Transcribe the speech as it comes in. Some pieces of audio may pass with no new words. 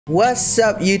What's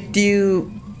up YouTube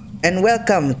and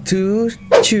welcome to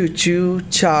Choo Choo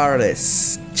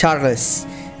Charles,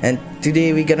 and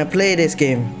today we're gonna play this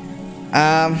game.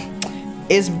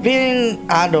 It's been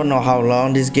I don't know how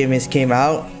long this game has came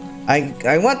out.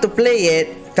 I want to play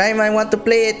it. I want to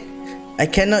play it, I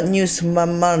cannot use my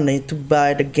money to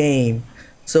buy the game,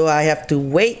 so I have to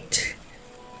wait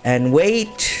and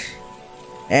wait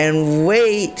and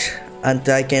wait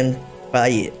until I can buy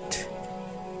it.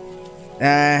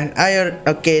 And I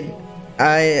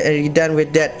already done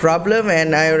with that problem,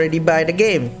 and I already buy the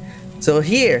game. So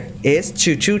here is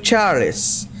Choo Choo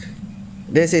Charles.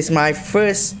 This is my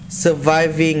first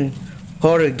surviving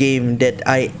horror game that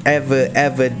I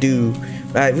ever do.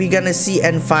 We're gonna see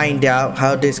and find out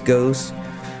how this goes.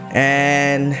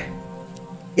 And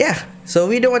yeah, so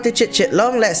we don't want to chit chat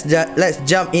long. Let's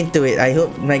jump into it. I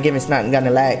hope my game is not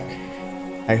gonna lag.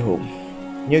 I hope.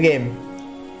 New game.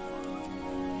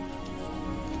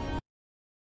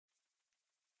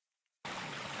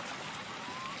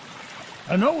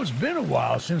 I know it's been a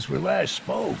while since we last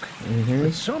spoke,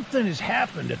 but something has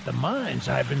happened at the mines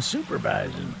I've been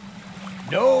supervising.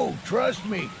 No, trust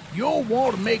me, you'll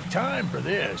want to make time for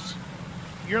this.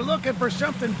 You're looking for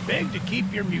something big to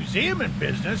keep your museum in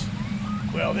business?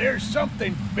 Well, there's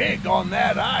something big on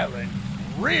that island.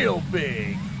 Real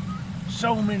big.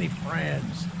 So many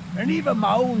friends, and even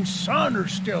my own son are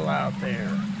still out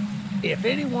there. If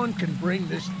anyone can bring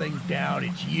this thing down,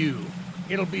 it's you.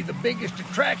 It'll be the biggest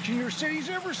attraction your city's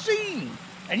ever seen,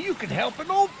 and you can help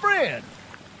an old friend.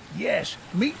 Yes,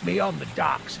 meet me on the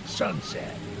docks at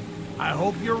sunset. I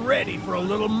hope you're ready for a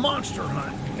little monster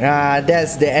hunt.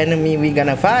 That's the enemy we're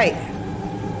gonna fight.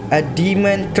 A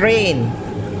demon train.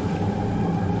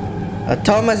 A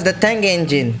Thomas the Tank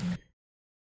Engine.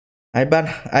 I've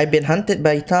been hunted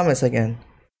by Thomas again.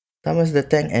 Thomas the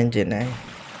Tank Engine.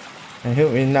 I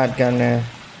hope we're not gonna.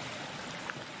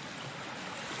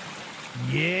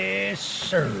 Yes,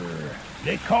 sir.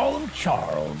 They call him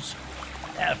Charles.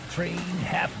 Half train,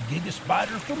 half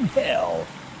gigaspider from hell.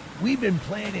 We've been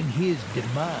planning his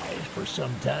demise for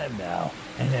some time now,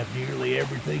 and have nearly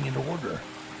everything in order.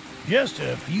 Just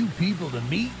a few people to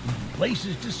meet and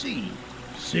places to see.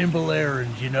 Simple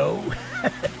errands, you know.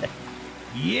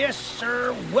 Yes,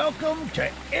 sir. Welcome to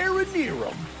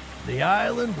Aranerum, the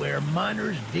island where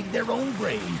miners dig their own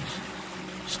graves.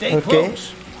 Stay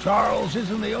close. Charles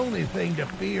isn't the only thing to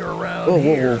fear around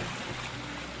here.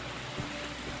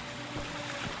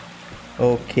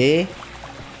 Okay.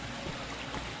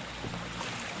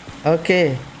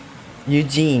 Okay.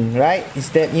 Eugene, right?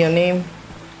 Is that your name?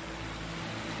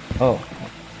 Oh.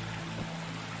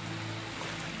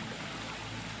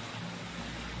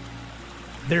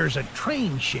 There's a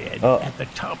train shed at the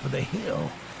top of the hill.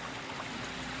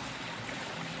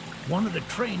 One of the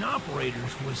train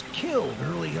operators was killed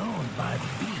early on by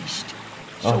the beast,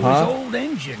 so his old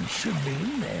engine should be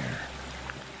in there.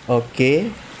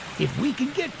 Okay. If we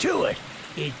can get to it,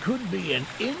 it could be an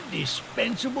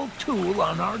indispensable tool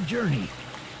on our journey.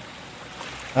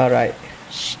 All right.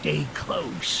 Stay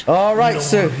close. All right,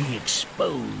 sir. Don't be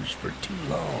exposed for too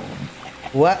long.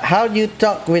 What? How do you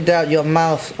talk without your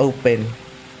mouth open?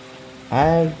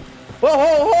 I'm. Whoa!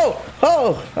 Whoa!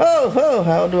 Whoa! Whoa! Whoa!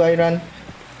 How do I run?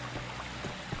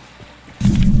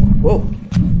 Whoa,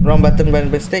 wrong button by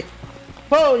mistake.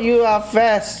 Oh, you are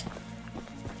fast.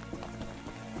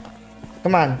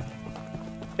 Come on,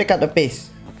 pick up the pace.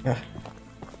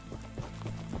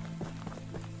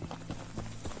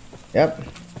 Yep.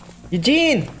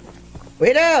 Eugene,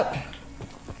 wait up.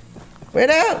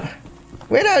 Wait up.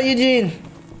 Wait up, Eugene.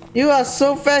 You are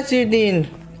so fast, Eugene.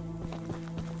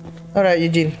 All right,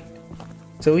 Eugene.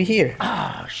 So we're here.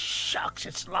 Ah, shucks,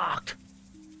 it's locked.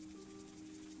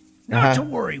 Not to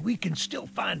worry, we can still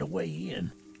find a way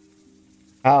in.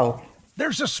 How?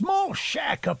 There's a small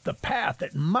shack up the path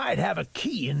that might have a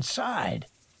key inside.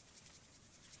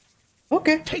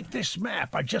 Okay. Take this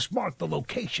map. I just marked the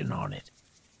location on it.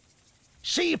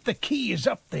 See if the key is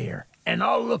up there, and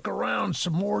I'll look around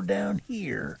some more down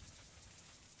here.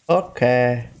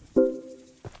 Okay.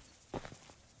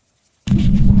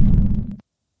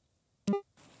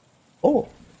 Oh.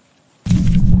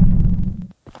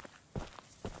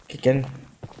 Can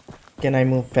I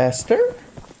move faster?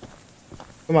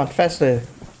 Come on, faster.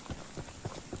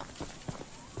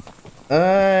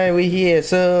 We here.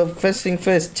 So first thing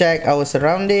first, check our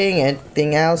surrounding.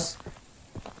 Anything else?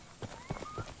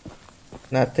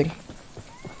 Nothing.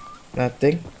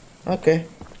 Nothing. Okay.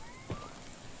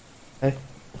 Hey.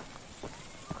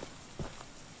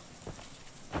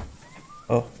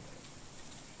 Oh.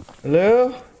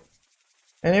 Hello?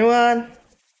 Anyone?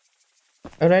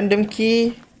 A random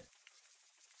key?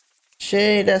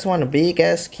 Shit, that's one big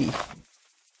ass key.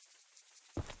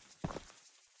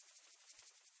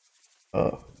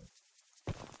 Oh.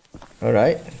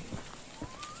 Alright.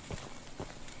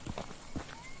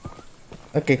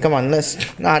 Okay, come on,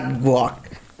 let's not walk.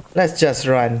 Let's just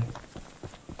run.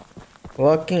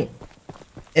 Walking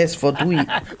is for dweeb.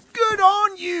 Good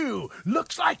on you!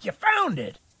 Looks like you found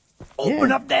it.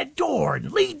 Open up that door and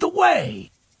lead the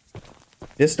way.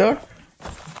 This door?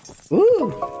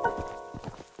 Ooh.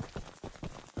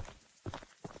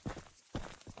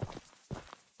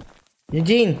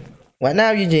 Eugene, what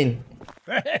now, Eugene?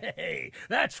 Hey,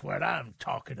 that's what I'm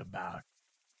talking about.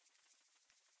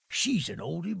 She's an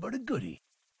oldie but a goodie.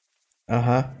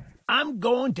 Uh-huh. I'm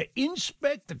going to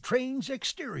inspect the train's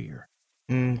exterior.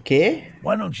 Okay.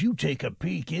 Why don't you take a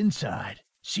peek inside,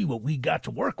 see what we got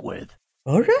to work with?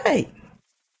 Alright.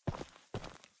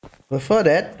 Before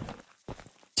that,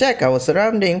 check our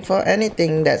surrounding for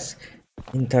anything that's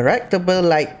interactable,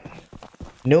 like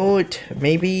note,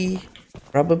 maybe,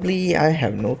 probably, I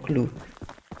have no clue.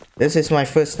 This is my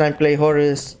first time play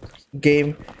horror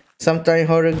game. Sometimes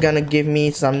horror gonna give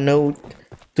me some note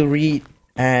to read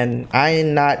and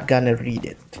I'm not gonna read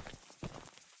it.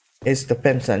 It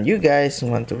depends on you guys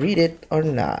want to read it or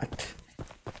not.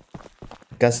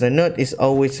 Because the note is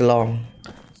always long.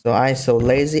 So I'm so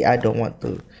lazy I don't want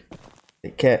to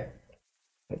take care.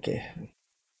 Okay.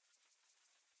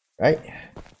 Right.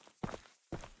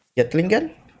 Gatling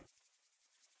gun.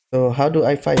 So how do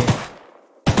I fire?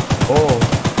 Oh.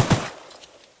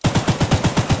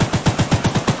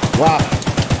 Wow.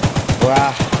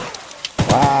 Wow.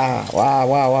 Wow. Wow.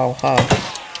 Wow. Wow. Wow.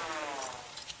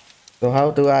 So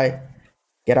how do I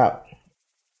get out?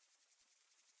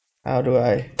 How do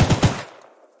I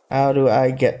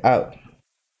get out?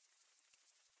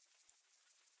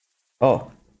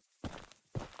 Oh.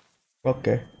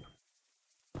 Okay.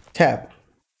 Tab.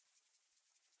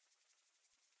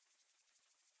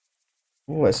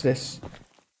 What's this?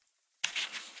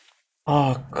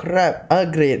 Oh crap.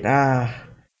 Upgrade.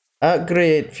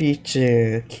 Upgrade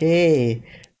feature. Okay.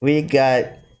 We got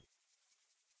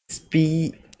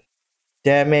speed,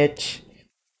 damage,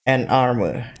 and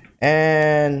armor.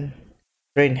 And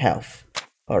brain health.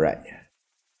 Alright.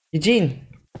 Eugene,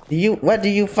 what do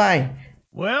you find?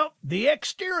 Well, the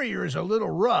exterior is a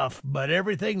little rough, but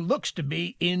everything looks to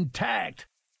be intact.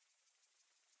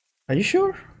 Are you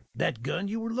sure? That gun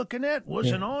you were looking at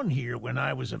wasn't on here when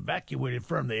I was evacuated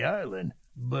from the island,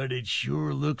 but it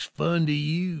sure looks fun to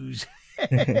use.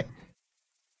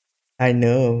 I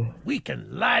know. We can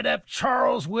light up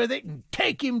Charles with it and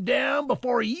take him down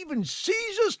before he even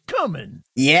sees us coming.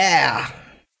 Yeah.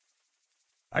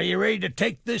 Are you ready to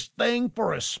take this thing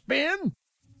for a spin?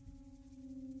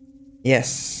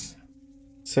 Yes.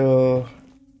 So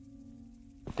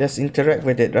just interact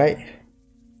with it, right?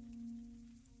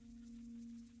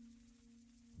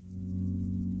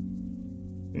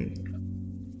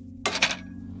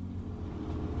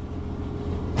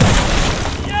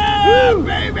 Yeah,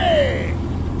 baby!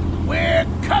 We're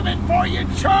coming for you,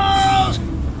 Charles!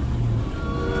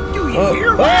 Do you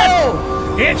hear that?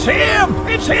 Oh! It's him!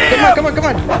 It's him! Come on!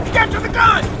 Get to the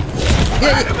gun!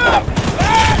 Yeah. Light him up!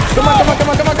 Come on! Don't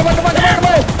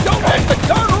let the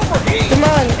gun overheat! Come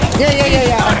on! Yeah.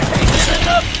 Not taking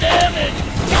enough damage!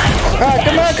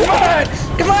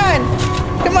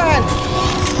 Come on!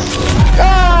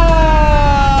 Ah!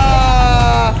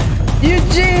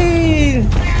 Eugene!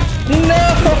 No!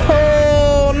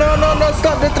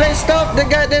 Stop the train! Stop the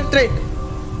goddamn train!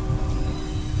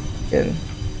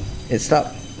 It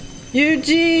stopped.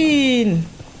 Eugene!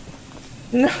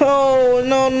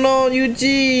 No,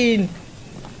 Eugene!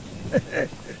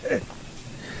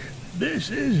 This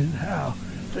isn't how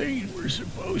things were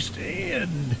supposed to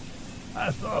end.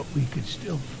 I thought we could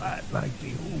still fight like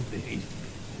the old days.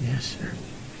 Yes, sir.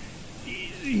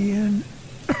 Easy in.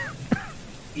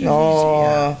 Easy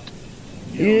out.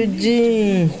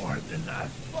 Eugene! More than I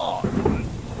thought.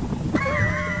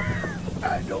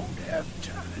 I don't have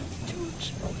time to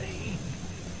explain.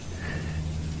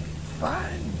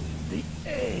 Find the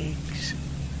eggs.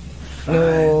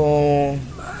 No.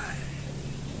 My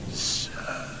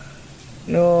son.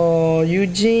 No,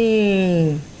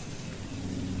 Eugene.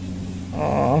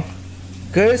 Oh,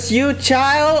 curse you,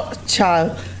 Charles.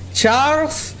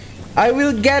 I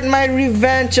will get my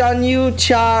revenge on you,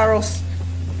 Charles.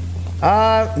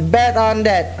 Bet on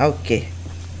that. Okay.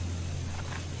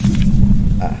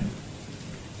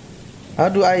 How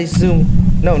do I zoom?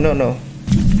 No.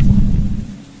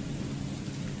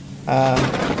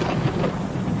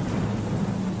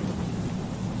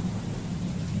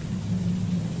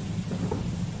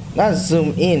 Not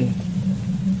zoom in.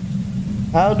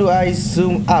 How do I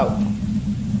zoom out?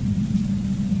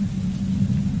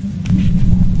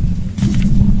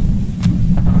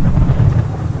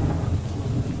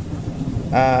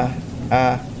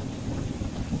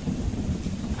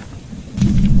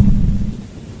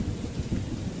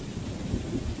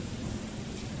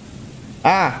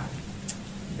 Ah!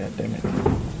 God damn it.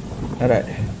 Alright.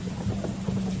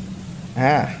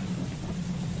 Ah.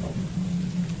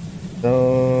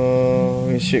 So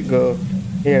we should go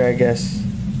here, I guess.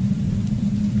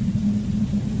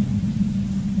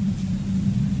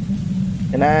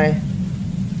 Can I?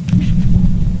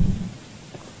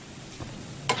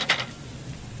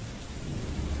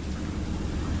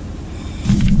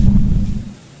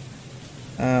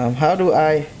 How do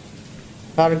I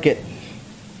target?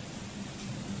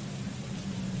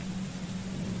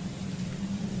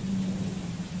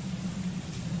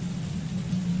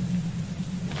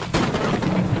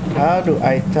 How do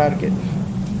I target?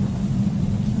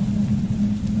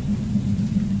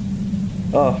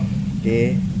 Oh,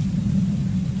 okay.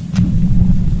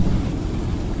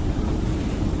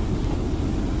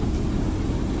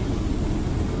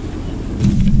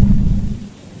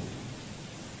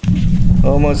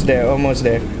 Almost there, almost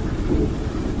there.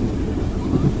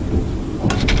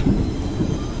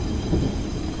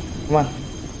 Come on.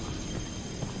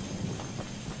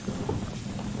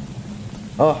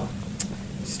 Oh,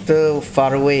 still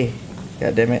far away.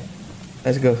 God damn it.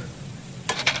 Let's go.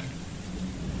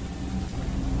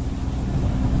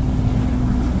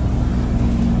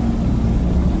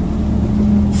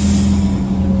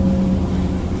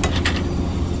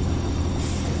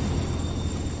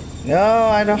 No,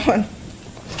 I don't want.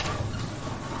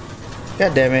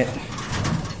 God damn it.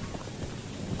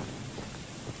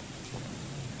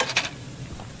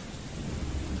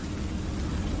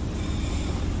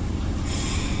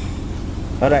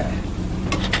 Alright.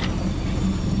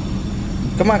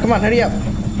 Come on, hurry up.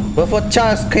 Before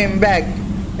Charles came back.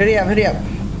 Hurry up, hurry up.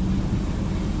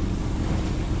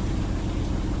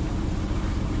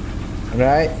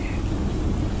 Right.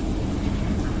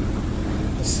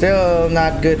 Still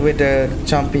not good with the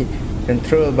chompy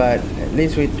control, but at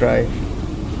least we try.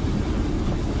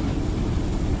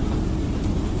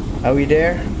 Are we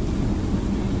there?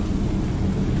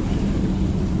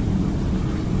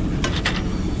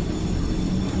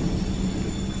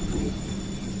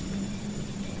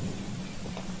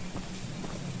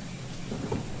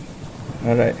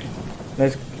 Alright.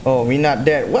 Let's. Oh, we're not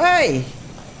there. Why?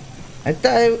 I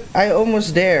thought I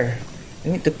almost there. I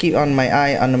need to keep on my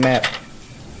eye on the map.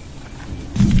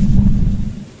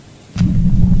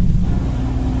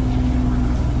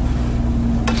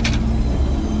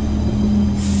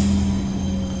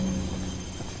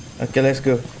 Okay, let's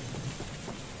go.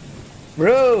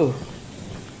 Bro!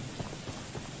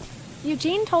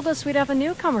 Eugene told us we'd have a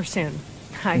newcomer soon.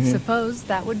 I suppose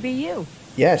that would be you.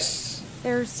 Yes.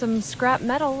 There's some scrap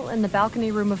metal in the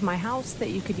balcony room of my house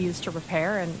that you could use to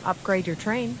repair and upgrade your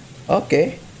train.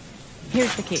 Okay.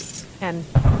 Here's the key. And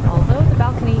although the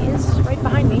balcony is right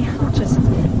behind me, I'll just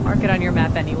mark it on your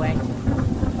map anyway.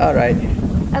 Alright.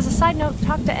 As a side note,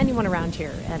 talk to anyone around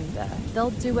here, and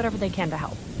they'll do whatever they can to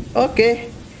help.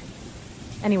 Okay.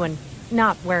 Anyone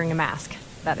not wearing a mask,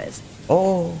 that is.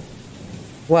 Oh.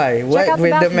 Why? Check What out with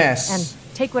the balcony mess?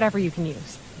 and take whatever you can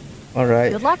use.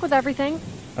 Alright. Good luck with everything.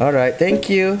 Alright,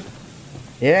 thank you.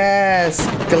 Yes,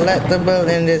 collectible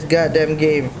in this goddamn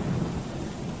game.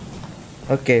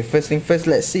 Okay, first thing first,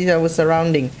 let's see our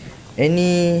surrounding.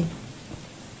 Any,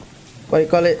 what do you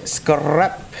call it,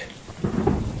 scrap?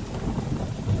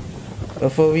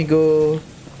 Before we go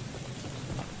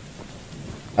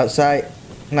outside.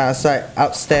 Not outside,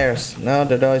 upstairs. No,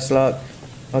 the door is locked.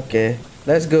 Okay,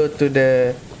 let's go to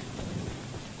the.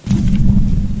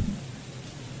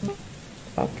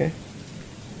 Okay.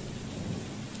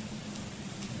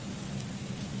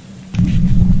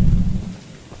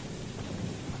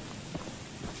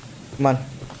 Come on.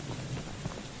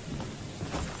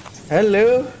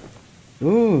 Hello.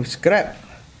 Ooh, scrap.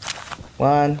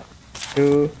 1,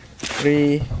 2,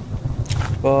 3,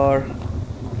 4,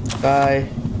 5,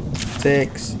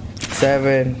 6,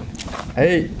 7,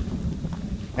 8.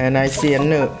 And I see a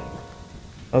note.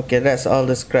 Okay, that's all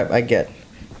the scrap I get.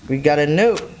 We got a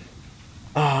note.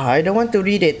 Ah, I don't want to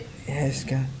read it. Yes,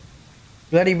 God.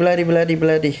 Bloody, bloody, bloody,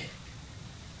 bloody.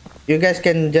 You guys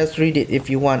can just read it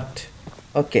if you want.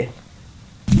 Okay.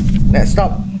 Let's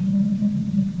stop.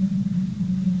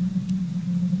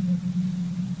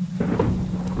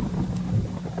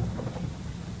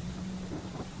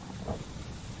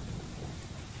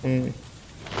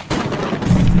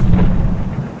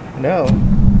 No.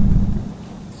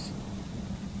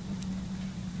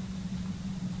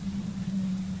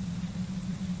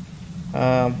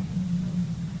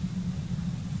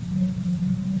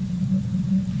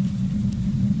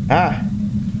 Ah.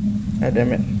 God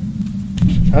damn it.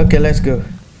 Okay, let's go.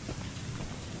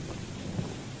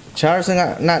 Charles is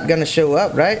not gonna show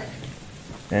up, right?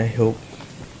 I hope.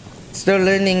 Still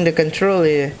learning the control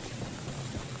here.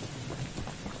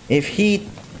 If heat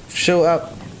show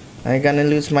up, I'm gonna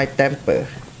lose my temper.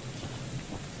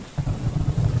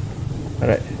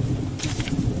 Alright.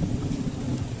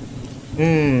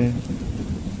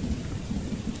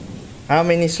 How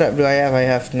many straps do I have? I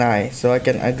have 9, so I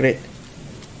can upgrade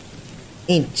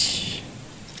inch.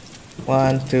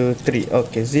 1, 2, 3.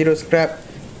 Okay, 0 scrap.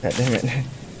 God damn it.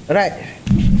 Alright.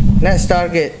 Next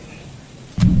target.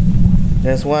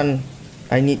 There's one.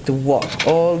 I need to walk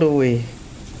all the way.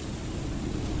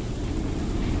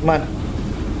 Come on.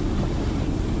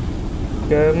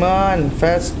 Come on.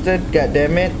 Faster. God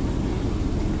damn it.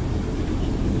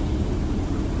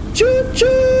 Choo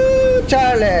Choo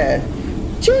Charles.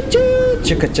 Choo Choo.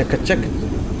 Chicka chicka chicka.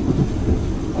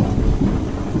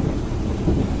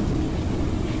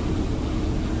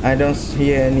 I don't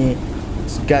hear any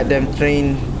goddamn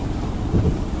train.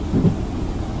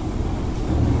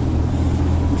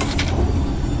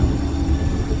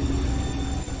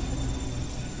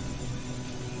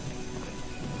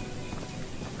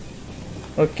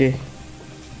 Okay.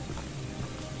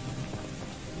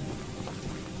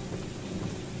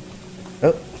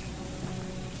 Oh.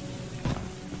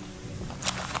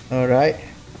 All right.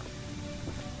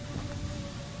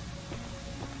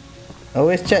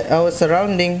 Always check our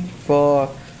surrounding for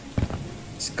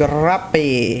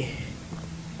scrappy.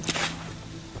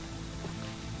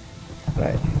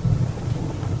 Right.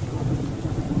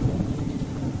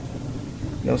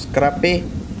 No scrappy.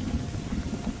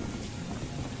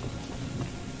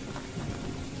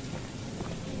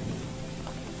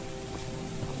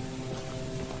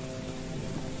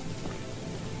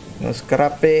 No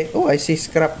scrappy. Oh, I see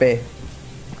scrappy.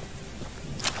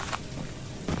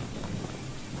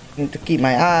 Need to keep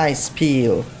my eyes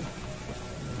peeled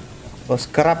for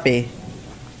scrappy.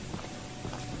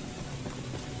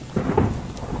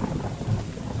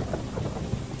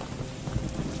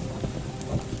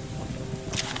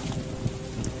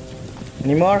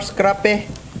 Any more scrappy?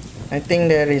 I think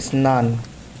there is none.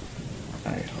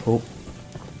 I hope.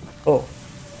 Oh.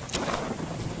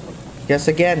 Guess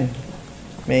again.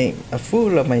 Make a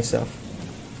fool of myself.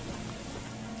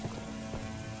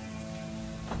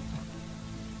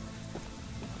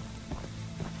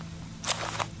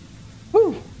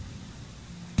 Woo.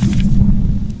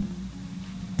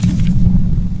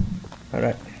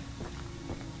 Alright.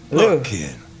 Look,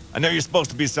 kid. I know you're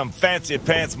supposed to be some fancy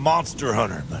pants monster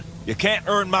hunter, but you can't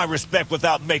earn my respect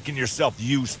without making yourself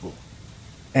useful.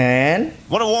 And?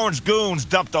 One of Warren's goons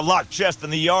dumped a locked chest in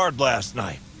the yard last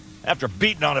night. After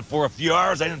beating on it for a few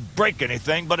hours, I didn't break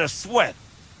anything but a sweat.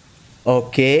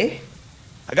 Okay.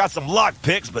 I got some lock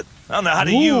picks, but I don't know how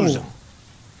to use them.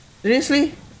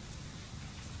 Seriously?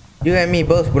 You and me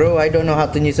both, bro. I don't know how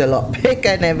to use a lockpick.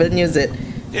 I never use it.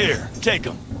 Here, take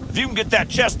them. If you can get that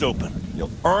chest open,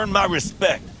 you'll earn my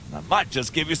respect. I might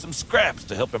just give you some scraps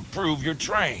to help improve your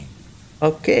train.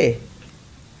 Okay.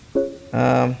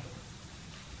 Okay,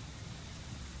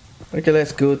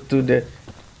 let's go to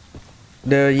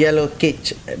the yellow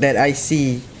cage that I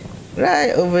see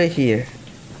right over here.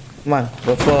 Come on,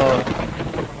 before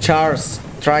Charles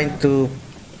trying to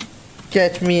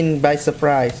catch me by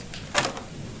surprise.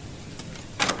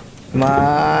 Come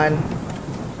on.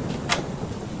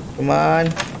 Come on.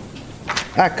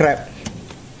 Ah, crap.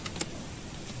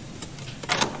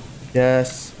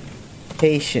 Just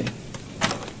patient.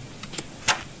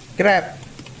 Crap.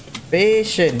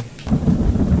 Patient.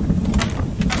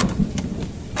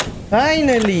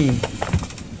 Finally.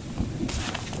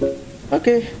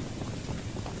 Okay.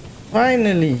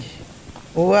 Finally.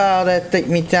 Wow, that took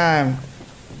me time.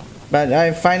 But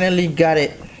I finally got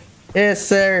it. Yes,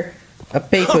 sir. A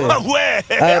paper. Well,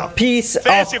 a piece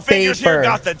fancy of fingers here paper.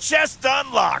 got the chest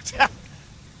unlocked.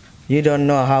 You don't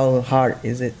know how hard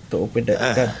is it to open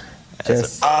that gun.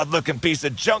 That's an odd-looking piece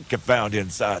of junk you found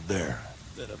inside there.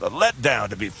 Bit of a letdown,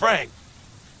 to be frank.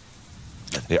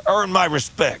 You earned my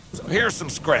respect, so here's some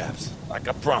scraps, like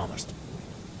I promised.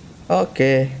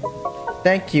 Okay.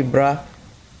 Thank you, bruh.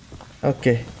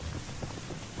 Okay.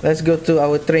 Let's go to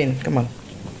our train. Come on.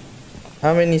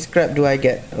 How many scrap do I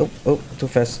get? Oh, too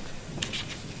fast.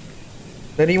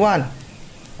 31.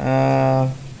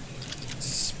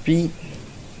 Speed.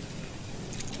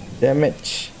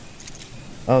 Damage.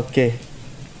 Okay.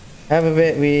 Have a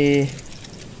bit. We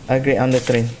agree on the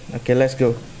train. Okay, let's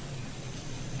go.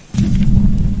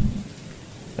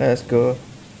 Let's go.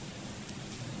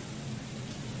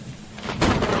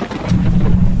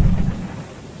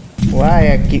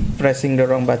 Why I keep pressing the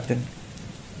wrong button?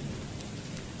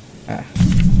 Ah.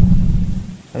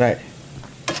 Right.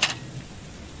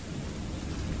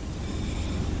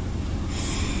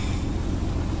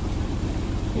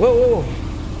 Whoa, whoa.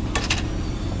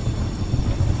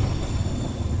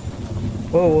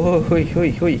 Whoa, whoa, hui,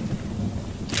 hui, hui.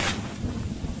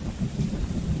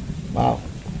 Wow.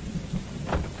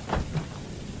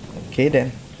 Okay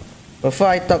then. Before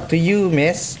I talk to you,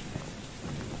 miss.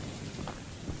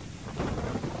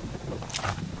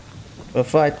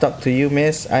 Before I talk to you,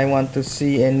 miss, I want to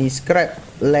see any scrap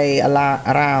lay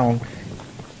around.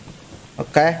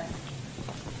 Okay?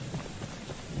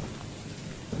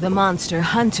 The monster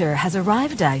hunter has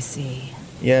arrived, I see.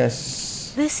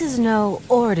 Yes. This is no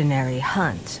ordinary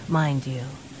hunt, mind you.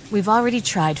 We've already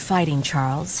tried fighting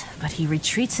Charles, but he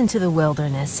retreats into the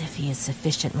wilderness if he is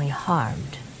sufficiently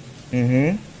harmed.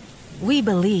 Mm-hmm. We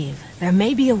believe there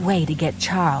may be a way to get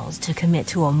Charles to commit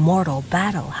to a mortal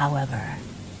battle, however.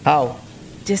 How?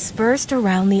 Dispersed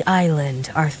around the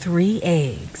island are 3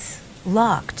 eggs,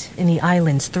 locked in the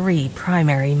island's 3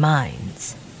 primary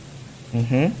mines.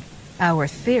 Mm-hmm. Our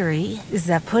theory is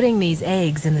that putting these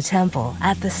eggs in the temple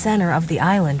at the center of the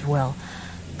island will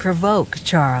provoke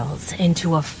Charles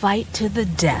into a fight to the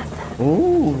death.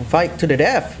 Ooh, fight to the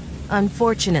death.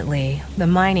 Unfortunately, the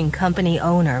mining company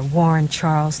owner, Warren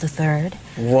Charles III,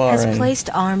 Warren has placed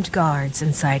armed guards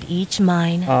inside each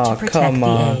mine to protect come the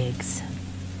on. eggs.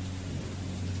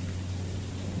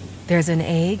 There's an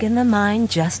egg in the mine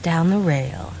just down the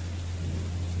rail.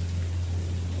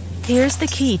 Here's the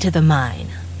key to the mine.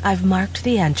 I've marked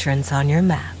the entrance on your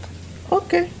map.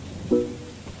 Okay.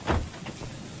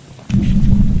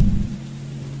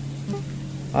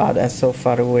 Ah, that's so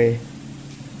far away.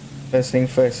 First thing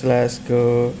first, let's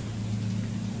go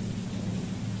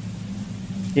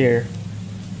here,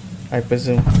 I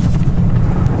presume.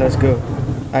 Let's go.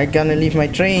 I gonna leave my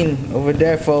train over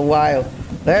there for a while.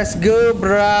 Let's go,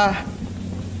 bruh.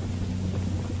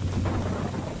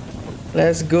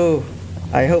 Let's go.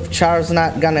 I hope Charles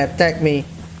not gonna attack me.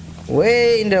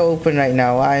 Way in the open right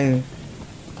now.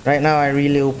 Right now I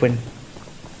really open.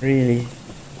 Really.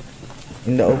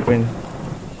 In the open.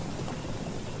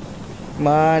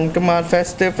 Come on,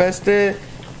 faster, faster.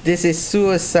 This is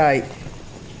suicide.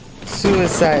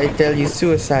 Suicide, I tell you,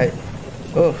 suicide.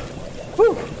 Oh,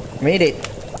 whew, made it.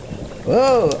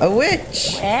 Whoa, a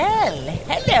witch. Well,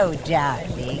 hello,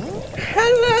 darling.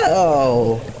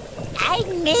 Hello.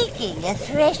 I'm making a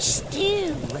fresh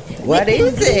stew. What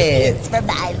is it? It's from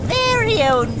my very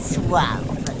own swamp.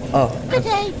 Oh. But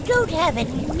I don't have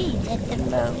any meat at the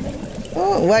moment.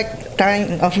 Oh, what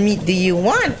kind of meat do you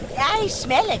want? I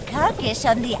smell a carcass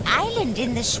on the island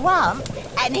in the swamp,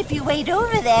 and if you wait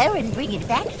over there and bring it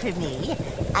back for me,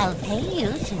 I'll pay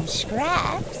you some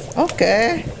scraps.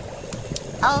 Okay.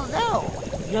 Although,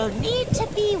 you'll need to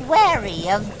be wary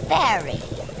of Barry,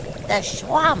 the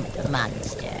swamp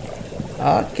monster.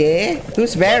 Okay.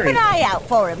 Who's Barry? Keep an eye out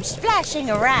for him splashing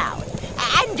around,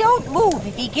 and don't move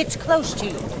if he gets close to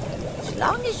you. As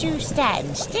long as you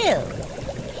stand still,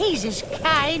 he's as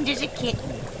kind as a kitten.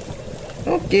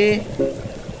 Okay.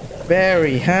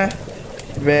 Barry, huh?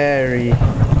 Very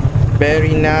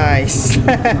nice.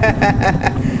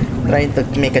 Trying to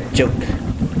make a joke.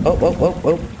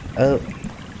 Oh.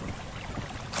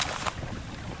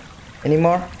 Any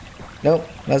more? Nope.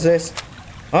 What's this?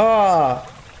 Oh,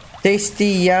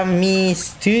 tasty, yummy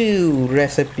stew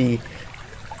recipe.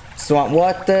 Swamp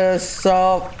water,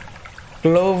 salt,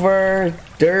 clover,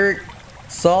 dirt,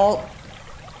 salt,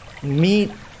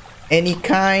 meat, any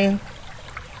kind,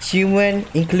 human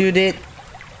included,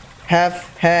 have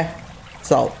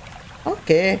salt.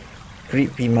 Okay,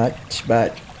 creepy much,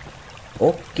 but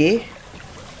okay.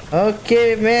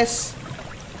 Okay, miss.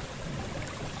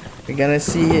 We're gonna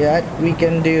see what we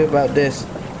can do about this.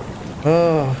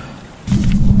 Oh.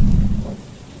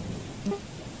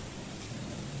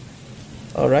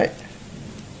 Alright.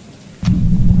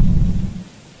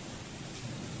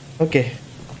 Okay.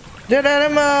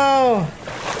 Geronimo!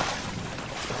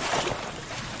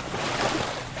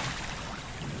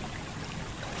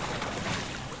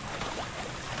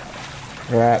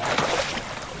 Crap.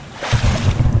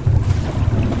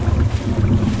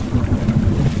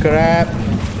 Crap.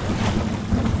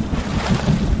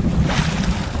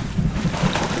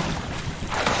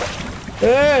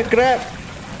 Crap.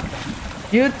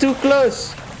 You're too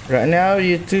close. Right now,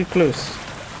 you're too close.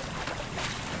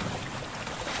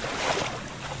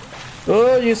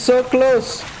 Oh, you're so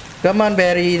close. Come on,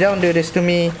 Barry. Don't do this to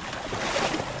me.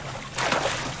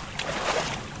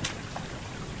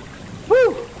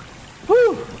 Woo!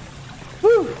 Woo!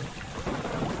 Woo!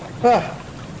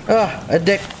 A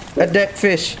dead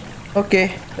fish.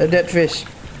 Okay, a dead fish.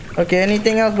 Okay,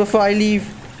 anything else before I leave?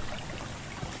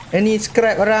 Any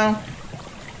scrap around?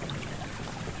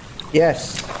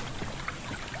 Yes.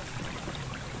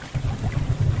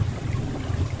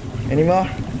 Any more?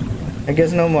 I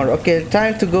guess no more. Okay,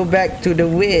 time to go back to the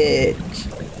witch.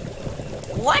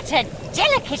 What a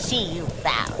delicacy you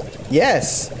found.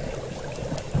 Yes.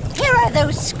 Here are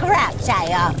those scraps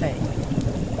I offered.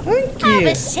 Thank Have you.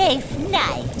 a safe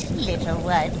night, little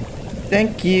one.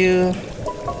 Thank you.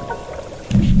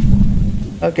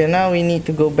 Okay, now we need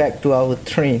to go back to our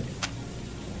train.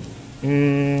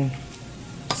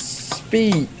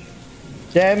 Speed,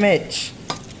 damage,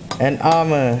 and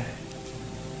armor.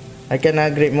 I can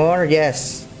upgrade more.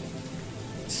 Yes.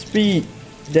 Speed,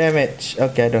 damage.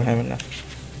 Okay, I don't have enough.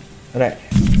 Alright.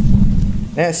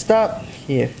 Let's stop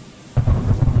here.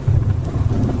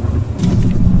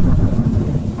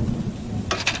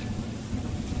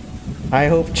 I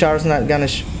hope Charles not gonna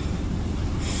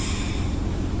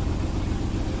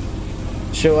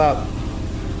show up.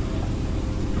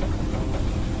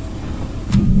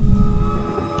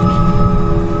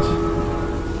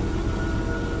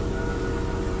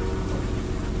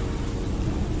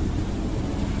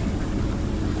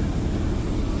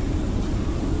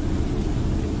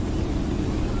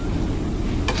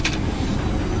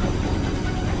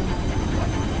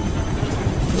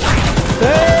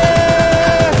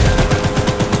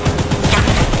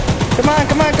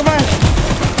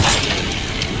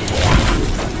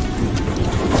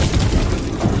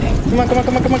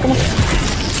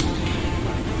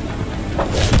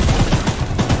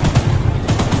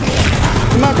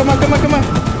 Come on.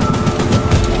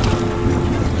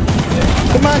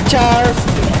 Come on, Charles.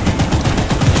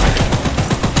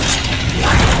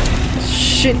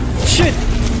 Shit.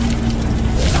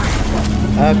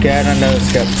 Okay, I don't know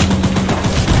what's good.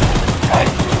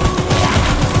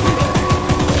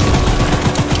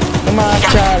 Come on,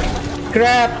 Charles.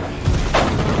 Crap.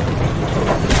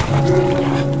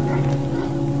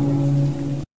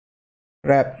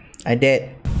 I did.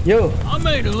 Yo. I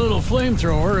made a little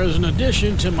flamethrower as an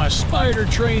addition to my spider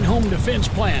train home defense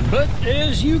plan, but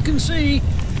as you can see,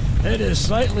 it has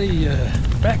slightly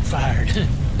backfired.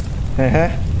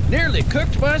 Nearly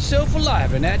cooked myself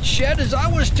alive in that shed as I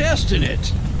was testing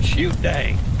it. Shoot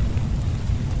dang.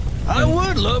 I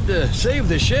would love to save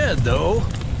the shed, though.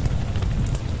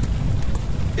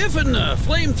 If a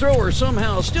flamethrower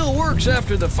somehow still works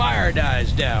after the fire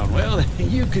dies down, well,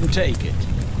 you can take it.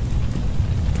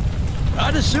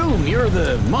 I'd assume you're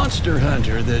the monster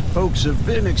hunter that folks have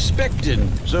been expecting,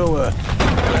 so a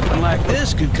weapon like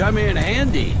this could come in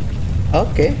handy.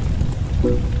 Okay.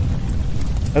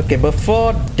 Okay,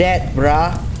 before that,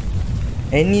 bruh,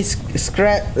 any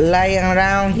scrap lying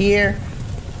around here?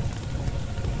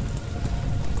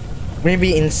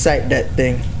 Maybe inside that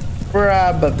thing.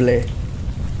 Probably.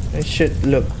 It should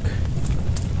look.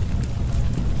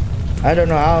 I don't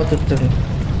know how to turn.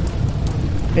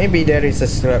 Maybe there is a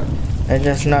scrap. I'm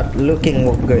just not looking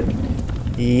good.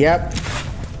 Yep.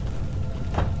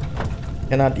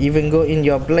 Cannot even go in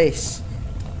your place.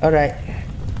 Alright.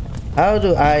 How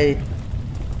do I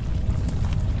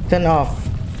turn off?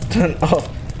 Turn off.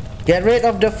 Get rid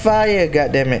of the fire,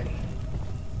 goddammit.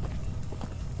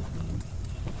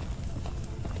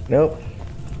 Nope.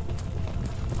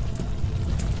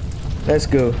 Let's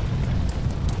go.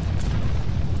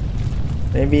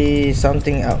 Maybe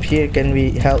something up here can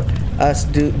we help us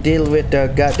deal with the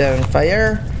goddamn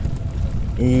fire.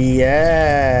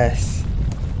 Yes.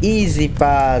 Easy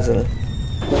puzzle.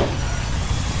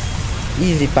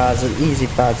 Easy puzzle.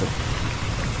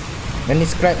 Any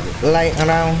scrap lying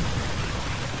around?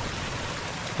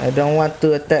 I don't want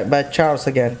to attack by Charles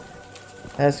again.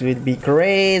 That would be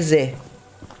crazy.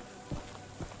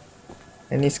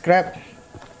 Any scrap?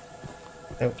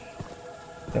 Nope.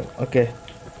 Okay.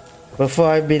 Before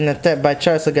I've been attacked by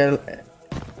Charles again,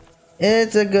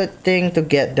 it's a good thing to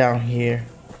get down here.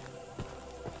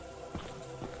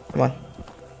 Come on.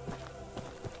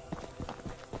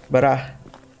 Bruh.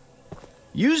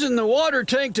 Using the water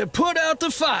tank to put out the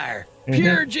fire.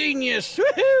 Pure genius.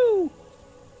 Woohoo!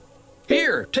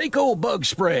 Here, take old bug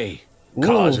spray.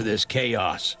 Cause of this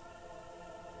chaos.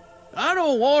 I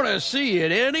don't want to see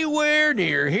it anywhere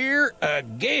near here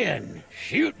again.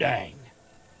 Shoot dang.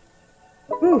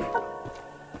 Whew.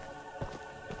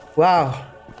 Wow.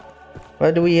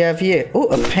 What do we have here? Oh,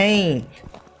 a paint.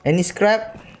 Any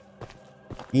scrap?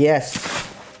 Yes.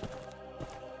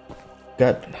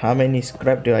 God, how many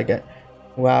scrap do I get?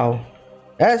 Wow.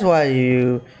 That's why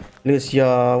you lose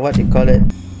your, what do you call it?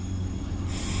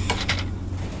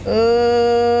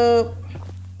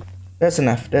 That's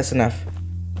enough.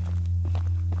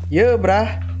 Yo,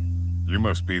 bruh. You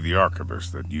must be the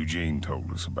archivist that Eugene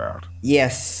told us about.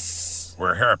 Yes.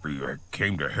 We're happy you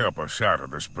came to help us out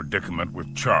of this predicament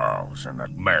with Charles and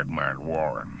that madman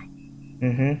Warren.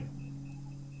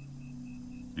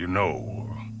 You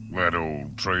know, that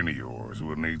old train of yours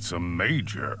will need some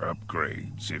major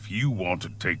upgrades if you want to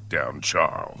take down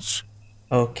Charles.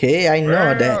 Okay, I know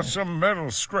There are that. some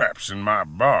metal scraps in my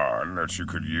barn that you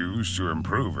could use to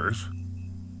improve it.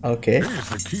 Okay. Here's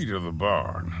the key to the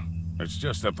barn. It's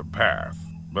just up the path,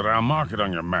 but I'll mark it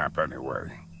on your map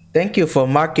anyway. Thank you for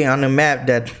marking on the map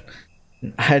that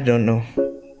I don't know.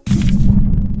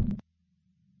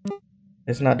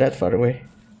 It's not that far away.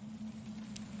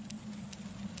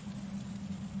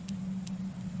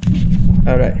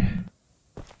 Alright.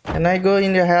 Can I go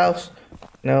in your house?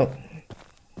 No.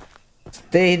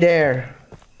 Stay there.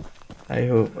 I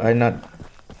hope I not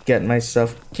get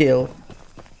myself killed.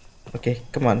 Okay,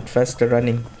 come on, faster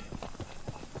running.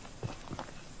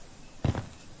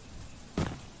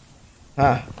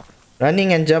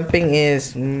 Running and jumping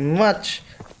is much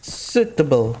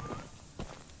suitable.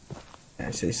 I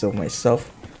say so myself.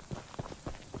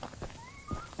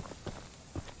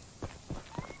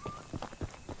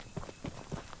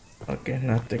 Okay,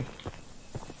 nothing.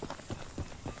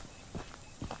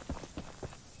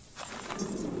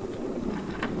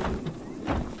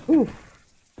 Ooh.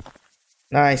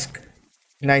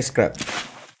 Nice crap.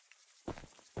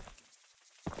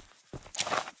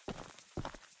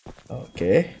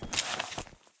 Okay.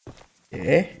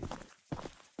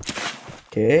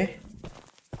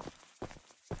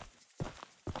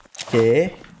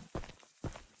 Okay.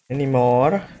 Any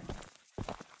more?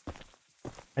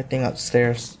 I think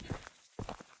upstairs.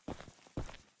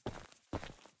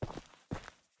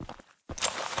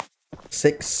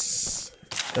 Six,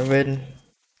 7,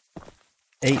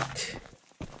 8.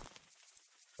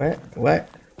 What?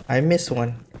 I missed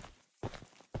one.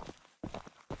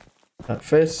 At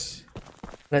first,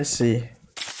 let's see.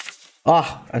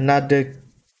 Another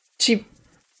cheap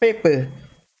paper.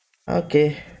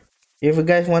 Okay. If you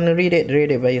guys want to read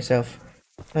it by yourself.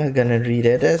 I'm not gonna read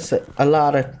it. There's a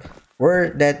lot of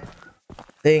word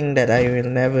thing that I will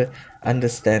never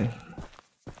understand.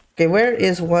 Okay, where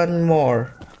is one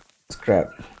more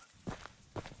scrap?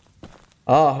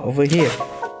 Over here.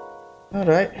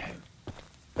 Alright.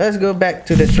 Let's go back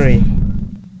to the train.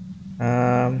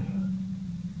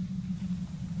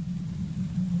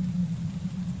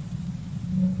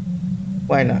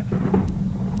 Why not?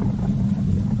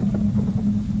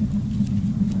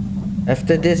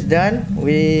 After this done,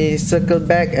 we circle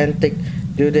back and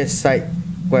do this side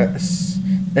quest,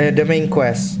 the main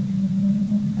quest.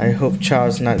 I hope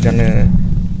Charles not gonna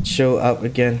show up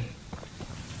again.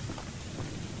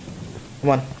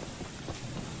 Come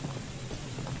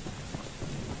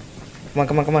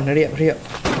on, hurry up.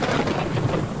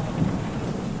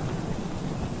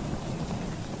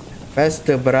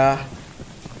 Faster, brah.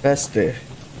 Faster.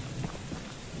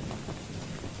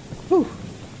 Whew.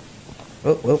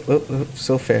 Oh,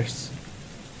 so fast.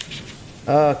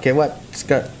 Okay, what?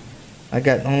 Scott. I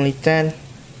got only 10.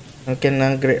 Okay,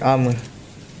 now great armor.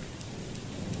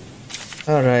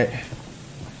 Alright.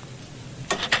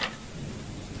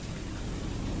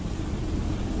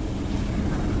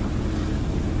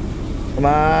 Come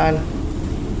on.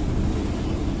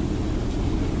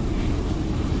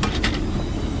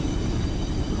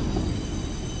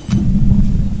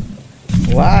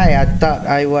 Why? I thought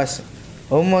I was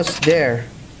almost there,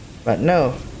 but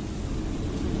no,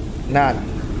 not.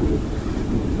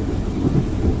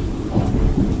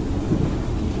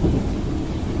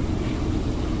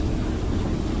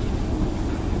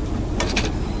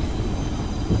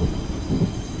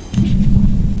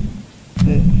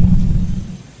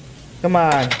 Come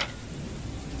on.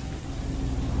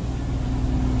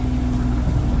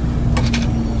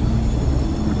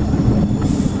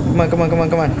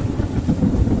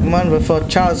 Come on, before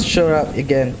Charles shows up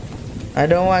again. I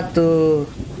don't want to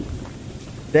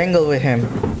dangle with him.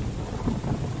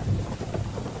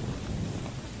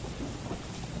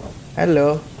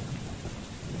 Hello.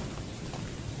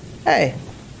 Hey.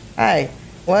 Hi.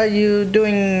 Why are you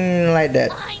doing like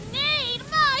that? I need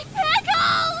my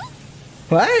pickles!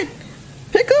 What?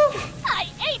 Pickle? I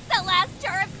ate the last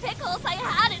jar of pickles I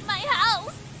had in my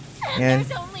house. And And-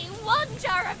 there's only one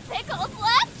jar of pickles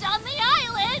left on the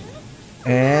island.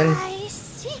 And My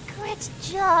secret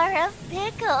jar of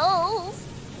pickles.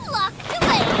 Locked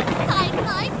away inside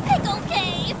my pickle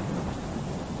cave.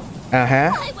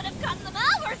 I would have gotten them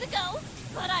hours ago,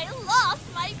 but I lost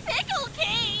my pickle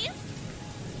cave.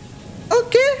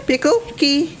 Okay, pickle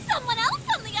key. Someone else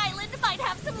on the island might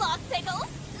have some locked pickles.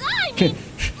 I mean,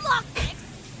 lockpicks.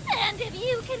 And if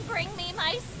you can bring me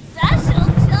my special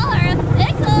jar of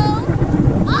pickles,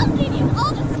 I'll give you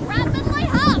all the scrap metal I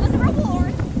have as a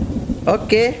reward.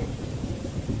 Okay.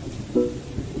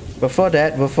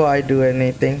 Before I do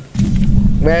anything,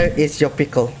 Where is your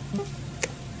pickle?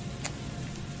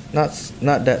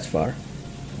 Not that far.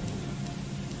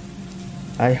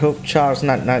 I hope Charles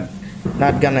not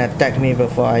gonna attack me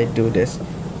before I do this.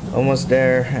 Almost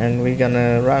there, and we're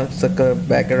gonna circle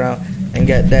back around and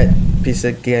get that piece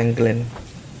of ganglion.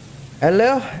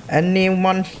 Hello?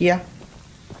 Anyone here?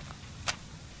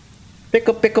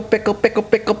 Pickle Rick!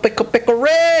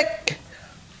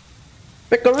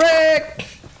 Pickle Rick!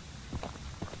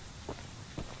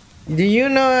 Do you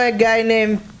know a guy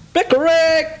named Pickle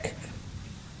Rick?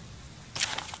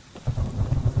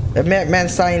 The madman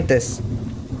scientist.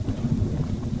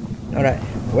 Alright,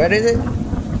 where is it?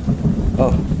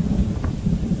 Oh.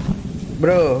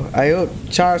 Bro, I hope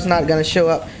Charles not gonna show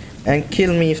up and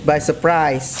kill me by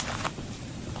surprise.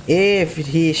 If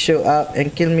he show up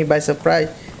and kill me by surprise,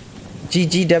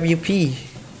 GGWP.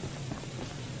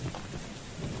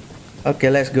 Okay,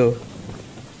 let's go.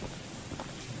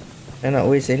 Cannot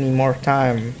waste any more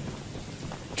time.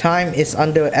 Time is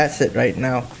under acid right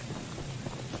now.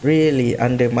 Really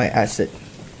under my acid.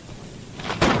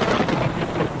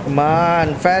 Come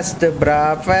on, faster,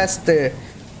 bruh, faster.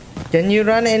 Can you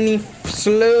run any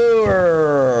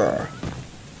slower?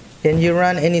 Can you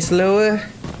run any slower?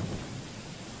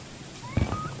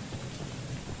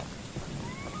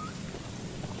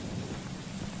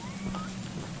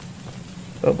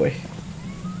 Oh boy.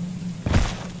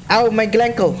 Ow, my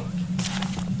glankle.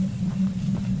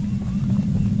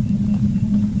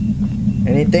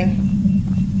 Anything?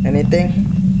 Anything?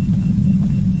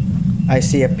 I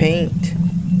see a paint.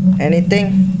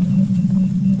 Anything?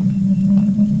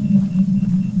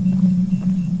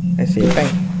 I see a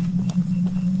paint.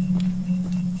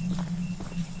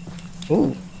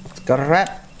 Ooh,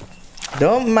 scrap.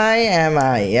 Don't mind, am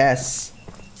I? Yes.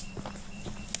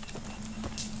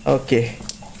 Okay.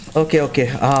 Okay.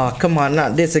 Ah, come on,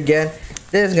 not this again.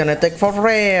 This is gonna take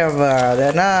forever.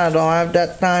 Then I don't have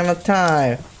that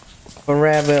time.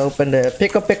 Forever open the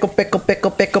pickle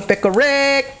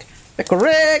Rick.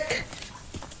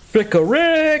 Pickle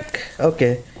Rick.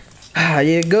 Okay.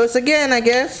 Here it goes again, I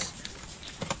guess.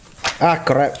 Ah,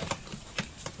 crap.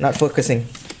 Not focusing.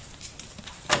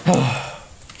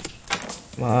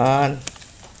 Come on.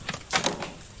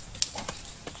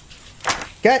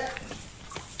 Get.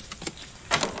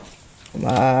 Come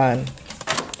on.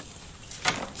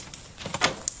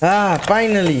 Ah,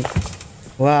 finally.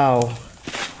 Wow.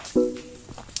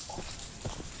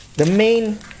 The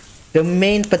main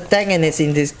protagonist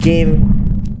in this game.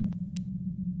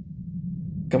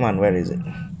 Come on, where is it?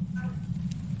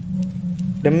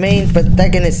 The main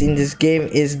protagonist in this game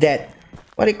is that,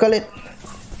 what do you call it?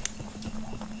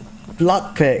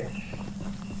 Blockpack.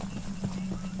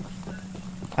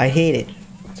 I hate it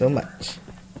so much.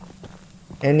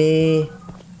 Any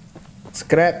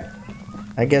scrap?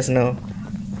 I guess no.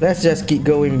 Let's just keep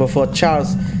going before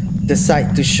Charles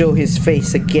decides to show his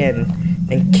face again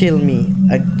and kill me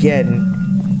again.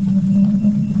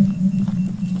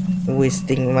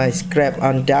 Wasting my scrap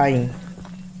on dying.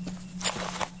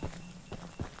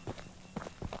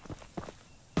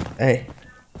 Hey.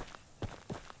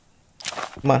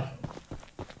 Come on.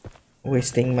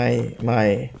 Wasting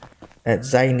my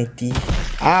anxiety.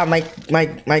 Ah, my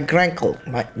grankle.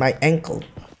 My ankle.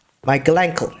 My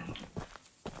glankle.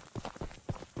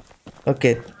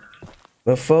 Okay.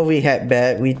 Before we head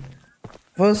back,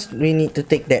 first we need to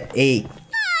take that egg.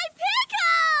 My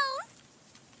pickles!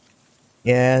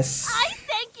 Yes. I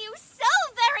thank you so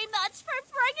very much for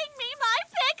bringing me my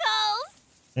pickles.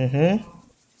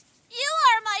 You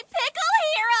are my pickle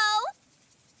hero.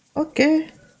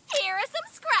 Okay. Here are some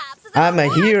scraps. I'm a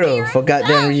hero for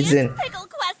goddamn reason. Pickle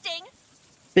questing.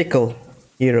 Pickle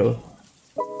hero.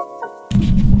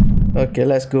 Okay,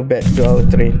 let's go back to our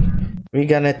train. We're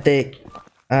gonna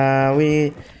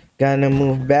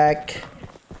move back.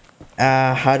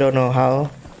 I don't know how,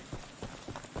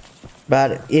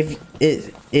 but if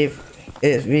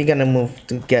we're gonna move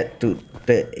to get to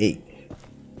the 8.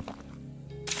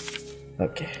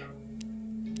 Okay.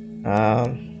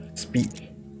 Speed.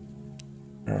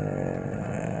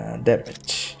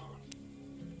 Damage.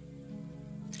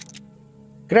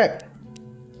 Scrap.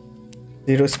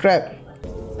 0 scrap.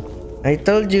 I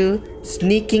told you,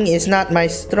 sneaking is not my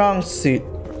strong suit.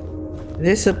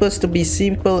 This is supposed to be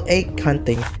simple egg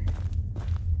hunting.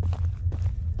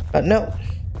 But no.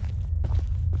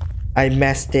 I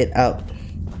messed it up.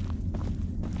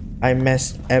 I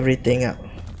messed everything up.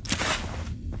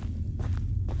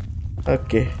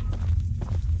 Okay.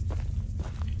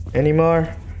 Any more?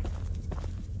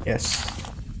 Yes.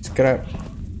 Scrap.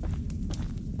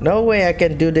 No way I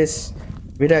can do this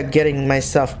without getting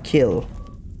myself killed.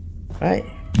 Right?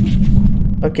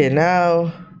 Okay,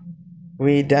 now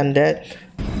We done that.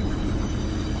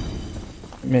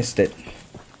 Missed it.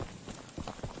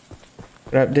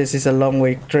 Crap, this is a long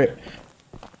way trip.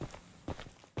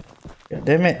 God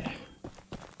damn it.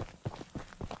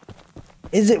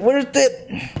 Is it worth it?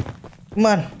 Come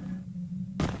on.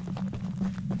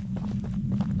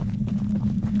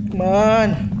 Come on.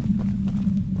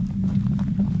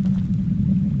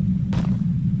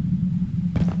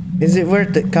 Is it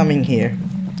worth it coming here?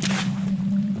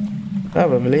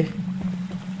 Probably.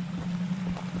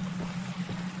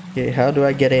 Okay, how do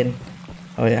I get in?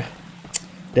 Oh yeah.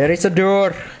 There is a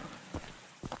door.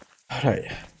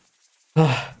 Alright.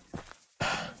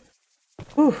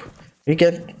 We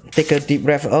can take a deep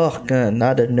breath. Oh,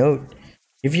 another note.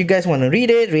 If you guys want to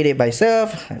read it by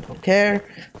yourself. I don't care.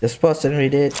 Just pause and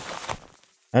read it.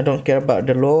 I don't care about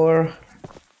the lore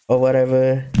or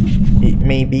whatever it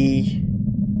may be.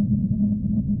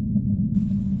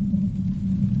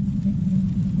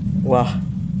 Wow.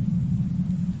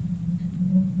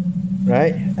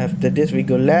 Right, after this we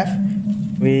go left.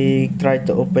 We try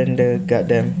to open the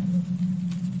goddamn.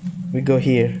 We go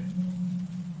here.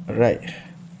 Alright.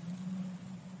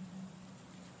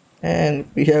 And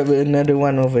we have another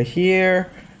one over here.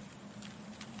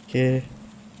 Okay.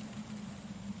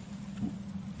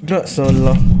 Not so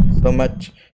long, so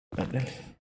much.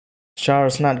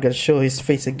 Charles not gonna show his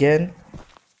face again.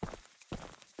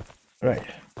 Right.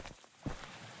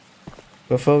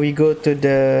 Before we go to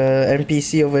the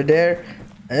NPC over there,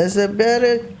 it's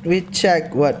better we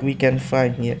check what we can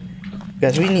find here.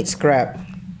 Because we need scrap.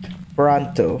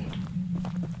 Pronto.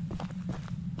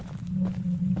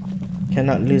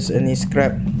 Cannot lose any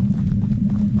scrap.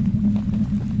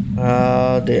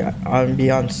 The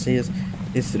ambiance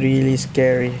is really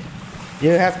scary.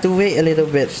 You have to wait a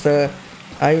little bit, so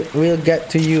I will get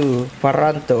to you,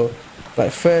 Pronto.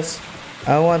 But first,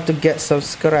 I want to get some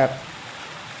scrap.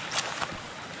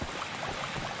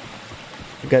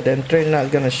 Goddamn train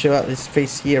not gonna show up his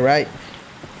face here, right?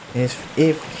 If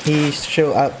he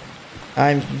show up,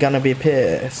 I'm gonna be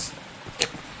pissed.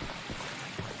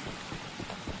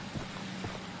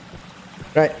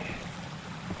 Right.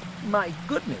 My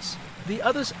goodness, the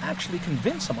others actually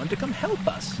convinced someone to come help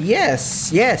us.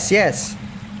 Yes, yes, yes.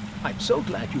 I'm so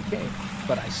glad you came,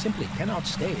 but I simply cannot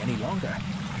stay any longer.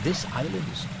 This island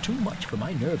is too much for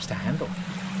my nerves to handle.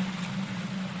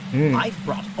 I've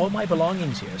brought all my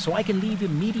belongings here so I can leave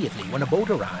immediately when a boat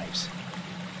arrives.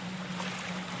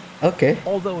 Okay.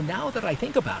 Although now that I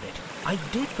think about it, I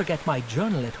did forget my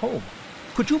journal at home.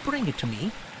 Could you bring it to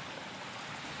me?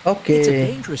 Okay. It's a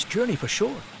dangerous journey for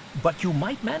sure, but you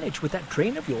might manage with that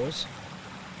train of yours.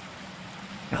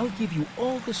 I'll give you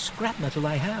all the scrap metal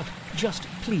I have. Just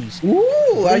please.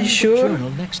 Ooh, are you sure?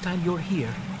 Journal next time you're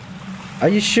here. Are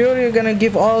you sure you're gonna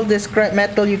give all the scrap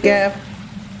metal you have?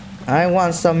 I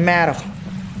want some metal.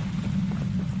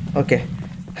 Okay.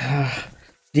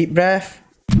 Deep breath.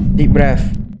 Deep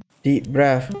breath. Deep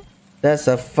breath. That's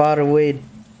a far away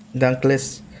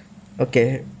Dunkless.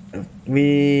 Okay.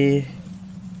 We're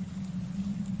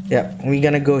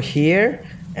gonna go here.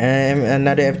 And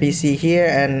another NPC here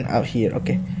and out here.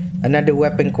 Okay. Another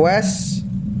weapon quest.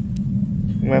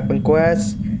 Weapon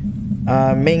quest.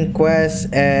 Main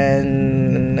quest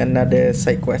and another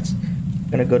side quest.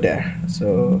 Gonna go there.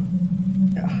 So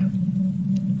yeah.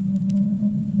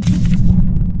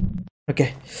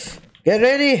 Okay, get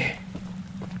ready.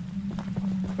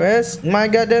 Where's my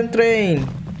goddamn train?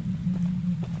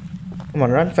 Come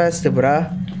on, run faster,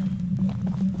 bruh.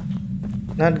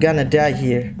 Not gonna die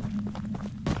here.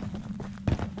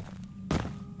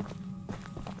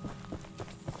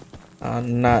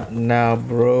 Not now,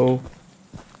 bro.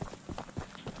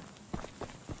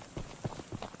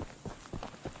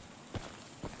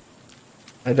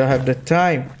 I don't have the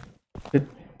time to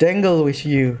dangle with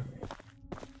you.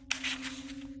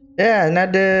 Yeah,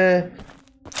 another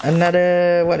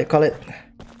what do you call it?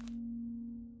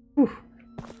 Whew.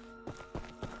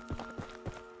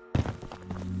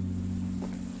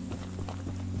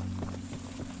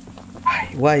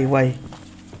 Why?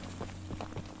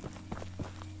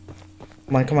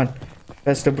 Come on.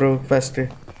 Faster, bro, faster.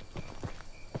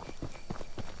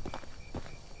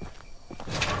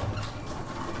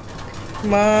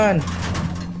 Come on.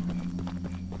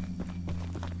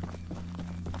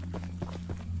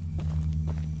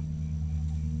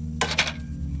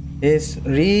 He's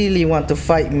really want to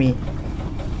fight me.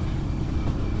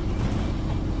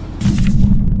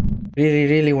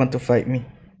 Really want to fight me.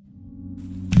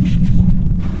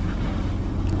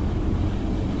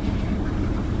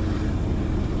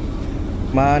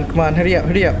 Come on, hurry up.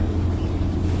 Hurry up,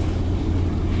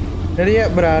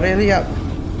 bruh, hurry up.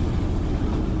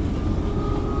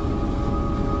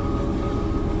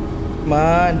 Come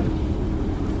on.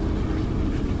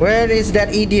 Where is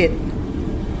that idiot?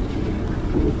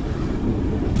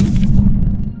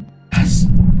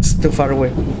 It's too far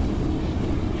away.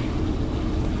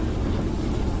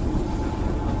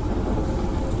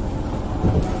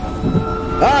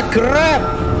 Ah, crap!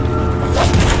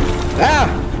 Ah!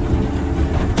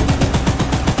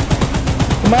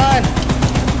 Come on!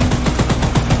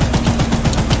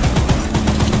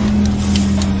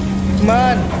 Come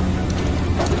on!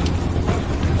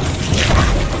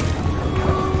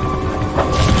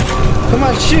 Come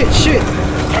on, shoot, shoot!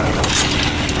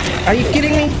 Are you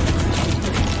kidding me?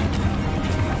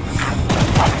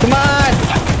 Come on!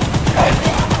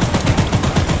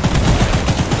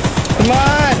 Come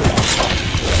on!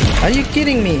 Are you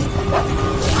kidding me?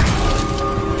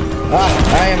 Ah,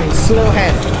 I am slow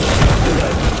hand.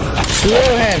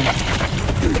 Slow hand.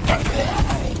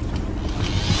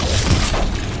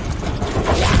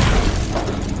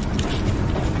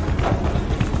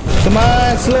 Come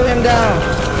on, slow him down.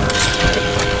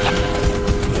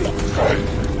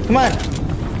 Come on.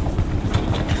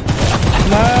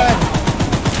 Come on.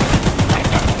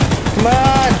 Come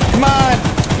on. Come on.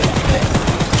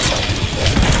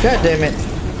 God damn it.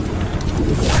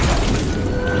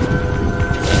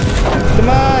 Come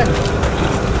on.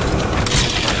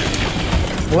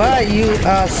 Why you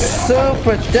are so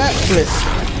productive?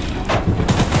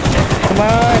 Come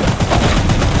on.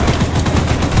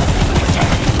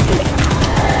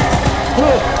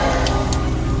 Whoa.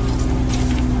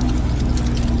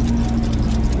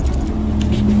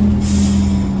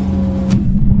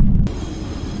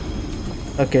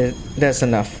 Okay, that's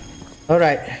enough.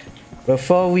 Alright,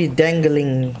 before we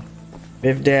dangling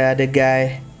with the other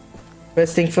guy,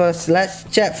 first thing first, let's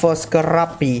check for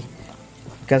scrappy,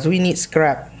 because we need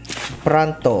scrap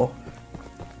pronto.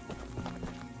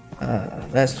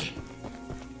 That's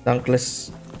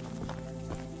Dunkless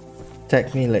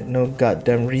attack me like no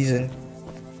goddamn reason.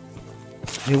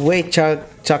 You wait,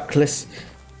 Charles.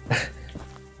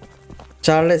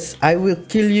 Charles, I will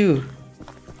kill you.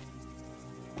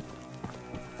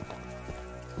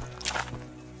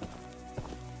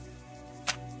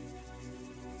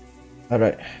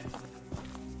 Alright.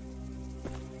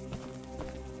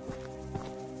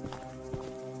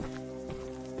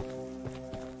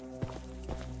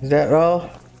 Is that all?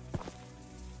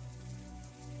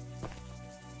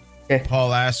 Okay.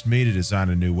 Paul asked me to design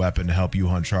a new weapon to help you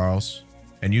hunt Charles.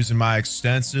 And using my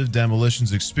extensive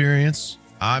demolitions experience,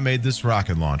 I made this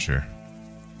rocket launcher.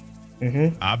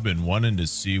 I've been wanting to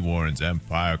see Warren's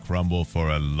empire crumble for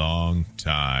a long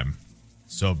time.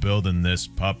 So building this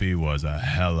puppy was a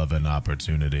hell of an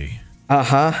opportunity.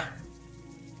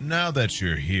 Now that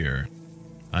you're here,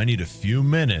 I need a few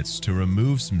minutes to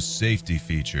remove some safety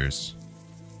features.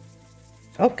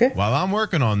 Okay. While I'm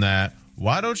working on that,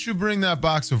 why don't you bring that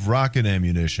box of rocket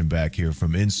ammunition back here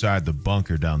from inside the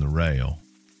bunker down the rail?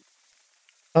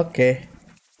 Okay.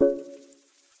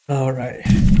 Alright.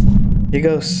 Here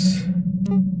goes.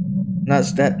 Not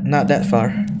that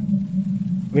far.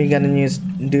 We're gonna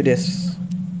do this.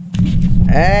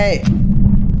 Hey!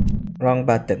 Wrong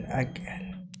button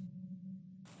again.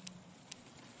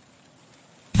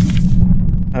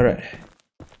 Alright.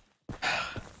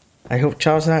 I hope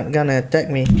Charles not gonna attack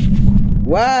me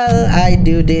while I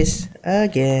do this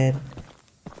again.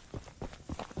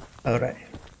 Alright.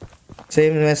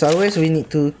 Same as always, we need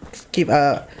to keep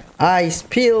our eyes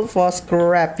peeled for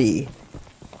Scrappy.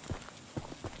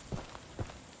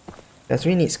 Because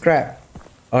we need scrap.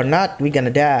 Or not, we're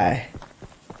gonna die.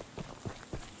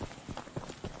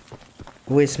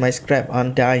 Waste my scrap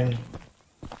on dying.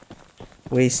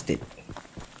 Waste it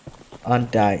on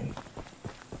dying.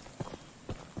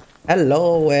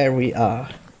 Hello, where we are.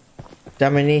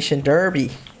 Domination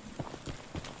Derby.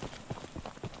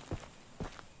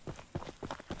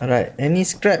 Alright, any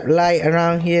scrap lie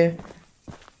around here?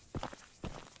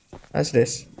 What's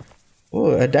this?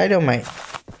 Oh, a dynamite.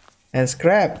 And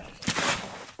scrap.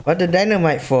 What the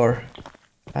dynamite for?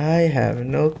 I have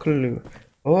no clue.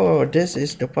 Oh, this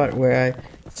is the part where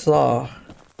I saw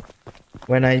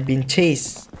when I've been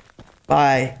chased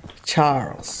by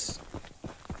Charles.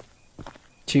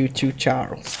 Choo Choo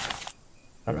Charles.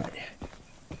 Alright.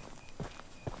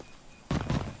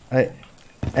 Hey.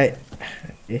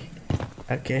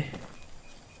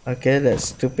 Okay, that's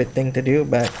stupid thing to do,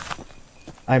 but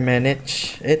I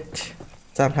manage it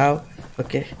somehow.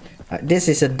 Okay. This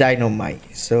is a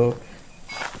dynamite, so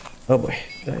oh boy,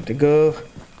 time to go.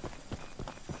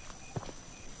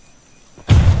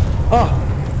 Oh,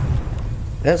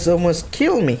 that's almost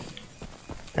killed me.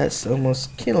 That's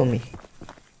almost killed me.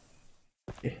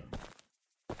 Okay.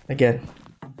 Again.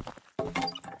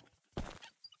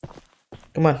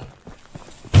 Come on.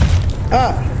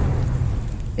 Ah!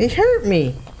 It hurt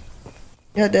me.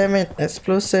 God damn it.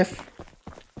 Explosive.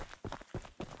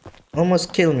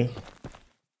 Almost killed me.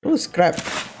 Ooh, scrap.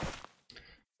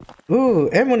 Ooh,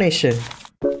 ammunition.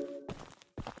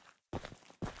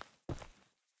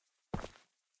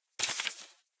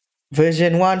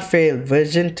 Version 1 failed.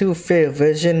 Version 2 failed.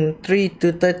 Version 3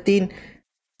 to 13.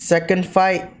 Second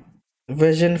fight.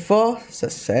 Version 4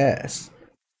 success.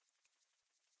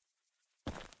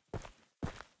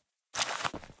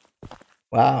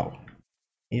 Wow.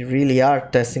 You really are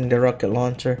testing the rocket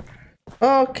launcher.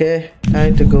 Okay,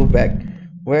 time to go back.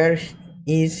 Where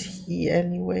is he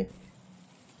anyway?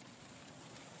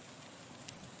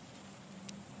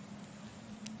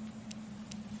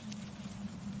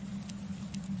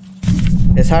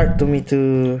 It's hard to me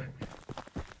to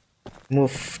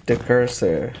move the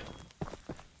cursor,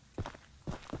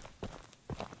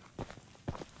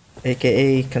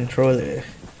 aka controller.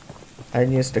 I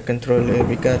use the controller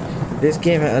because this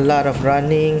game has a lot of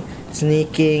running,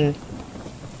 sneaking.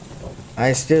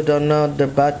 I still don't know the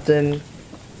button,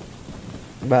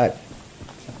 but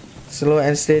slow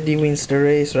and steady wins the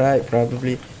race, right?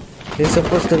 Probably. It's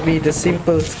supposed to be the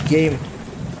simplest game.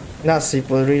 Not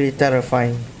simple, really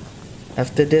terrifying.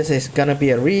 After this, it's gonna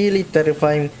be a really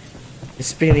terrifying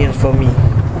experience for me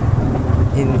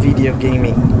in video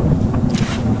gaming.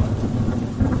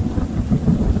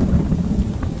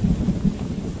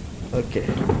 Okay.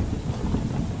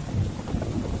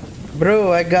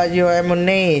 Bro, I got your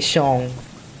ammunition.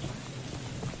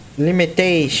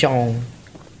 Limitation.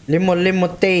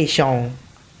 Limitation.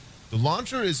 The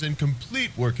launcher is in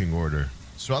complete working order,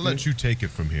 so I'll let you take it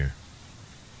from here.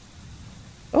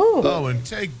 Oh, and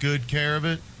take good care of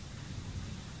it.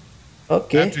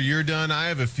 Okay. After you're done, I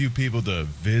have a few people to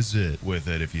visit with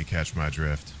it if you catch my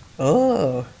drift.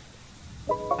 Oh.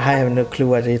 I have no clue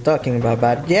what you're talking about,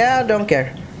 but yeah, I don't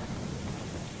care.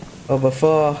 Oh,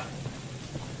 before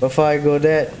I go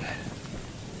there.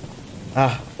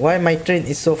 Why my train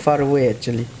is so far away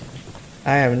actually?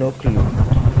 I have no clue.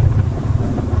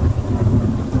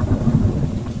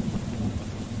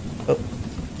 Oh.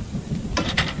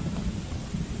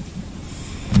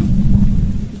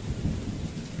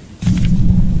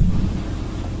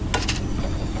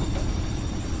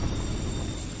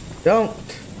 Don't.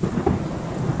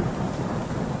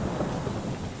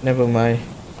 Never mind.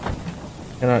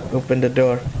 Cannot open the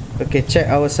door. Okay, check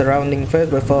our surrounding first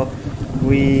before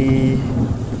we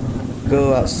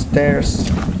go upstairs.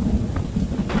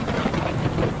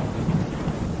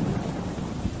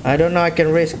 I don't know I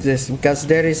can risk this because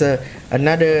there is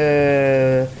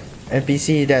another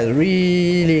NPC that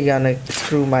really gonna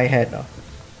screw my head off.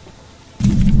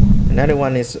 Another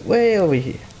one is way over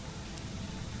here.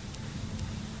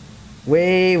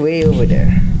 Way over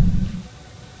there.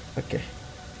 Okay.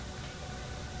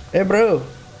 Hey bro.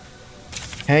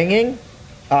 Hanging?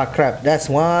 Ah crap, that's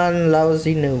one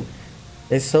lousy noob.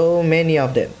 There's so many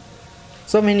of them.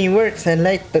 So many words and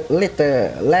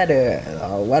ladder.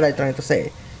 What I'm trying to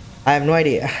say. I have no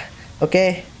idea.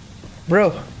 Okay.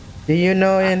 Bro, do you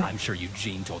know I'm sure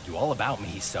Eugene told you all about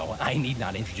me, so I need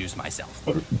not introduce myself.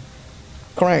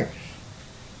 Crank.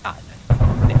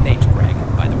 Name's Greg,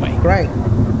 by the way. Crank.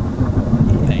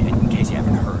 In case you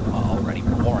haven't heard already,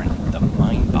 Warren, the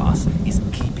mine boss, is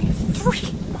keeping 3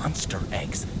 monster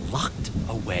eggs locked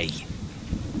away.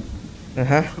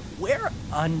 We're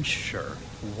unsure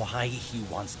why he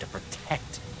wants to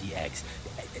protect the eggs.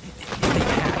 If they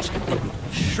hatch, they would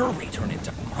surely turn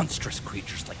into monstrous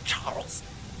creatures like Charles.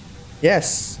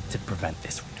 Yes. To prevent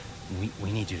this,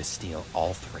 we need you to steal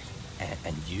all 3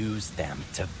 and use them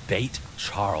to bait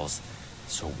Charles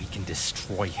so we can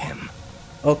destroy him.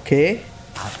 Okay.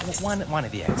 One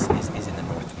of the eggs is in the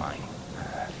north mine.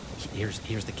 Here's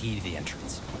the key to the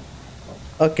entrance.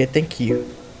 Okay, thank you.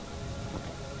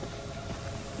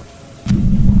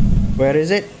 Where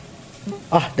is it?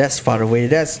 That's far away.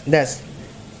 That's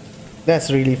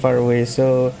really far away.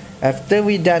 So after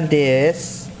we done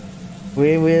this,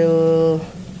 we will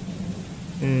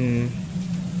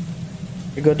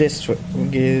we go this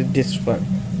far.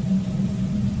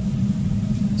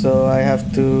 So I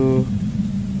have to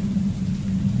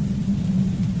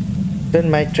turn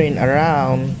my train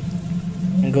around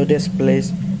and go this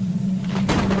place,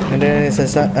 and then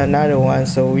it's another one,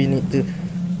 so we need to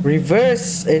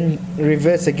reverse and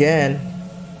reverse again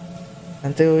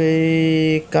until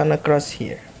we come across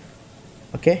here.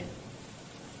 Okay.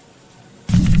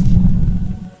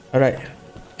 All right,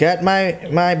 got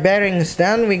my bearings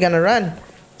down. We're gonna run.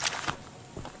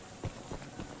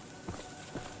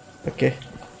 Okay.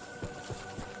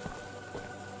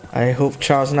 I hope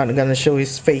Charles not gonna show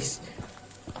his face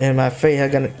in my face.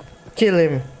 I'm gonna kill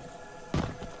him.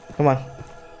 Come on.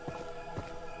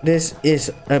 This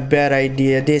is a bad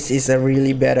idea. This is a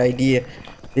really bad idea.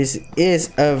 This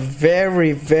is a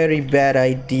very, very bad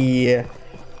idea.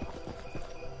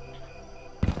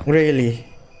 Really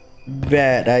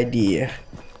bad idea.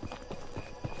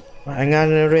 I'm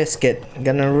gonna risk it.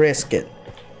 Gonna risk it.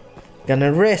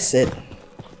 Gonna risk it.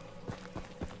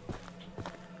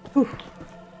 Oof.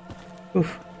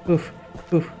 Oof. Oof.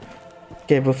 Oof.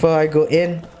 Okay, before I go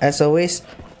in, as always,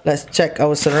 let's check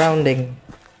our surrounding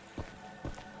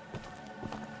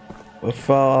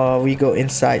before we go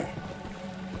inside.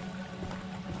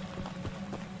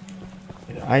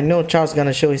 I know Charles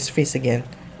gonna show his face again.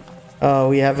 Oh,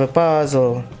 we have a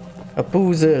puzzle. A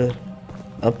puzzle.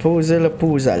 A puzzle, a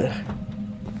puzzle.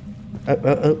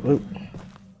 Oh.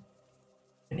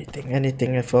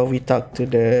 Anything before we talk to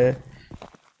the...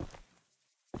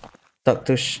 Talk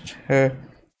to her.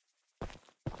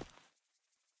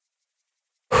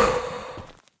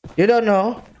 You don't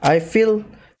know. I feel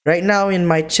right now in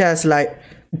my chest like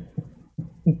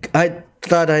I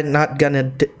thought I'm not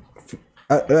gonna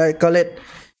I call it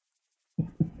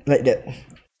like that.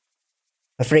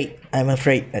 Afraid. I'm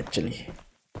afraid actually.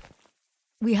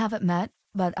 We haven't met,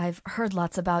 but I've heard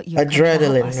lots about you.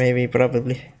 Adrenaline, maybe,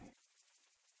 probably.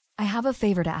 I have a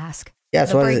favor to ask.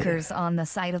 Yes, the what is it? breakers on the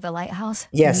side of the lighthouse.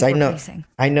 Yes, I know. Replacing.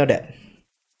 I know that.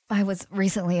 I was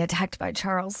recently attacked by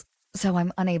Charles, so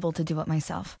I'm unable to do it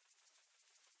myself.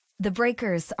 The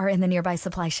breakers are in the nearby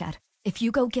supply shed. If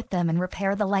you go get them and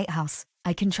repair the lighthouse,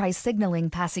 I can try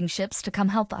signaling passing ships to come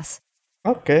help us.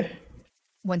 Okay.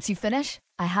 Once you finish,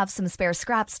 I have some spare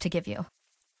scraps to give you.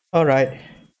 All right.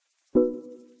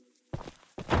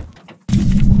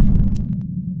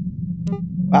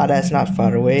 Wow, that's not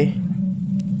far away.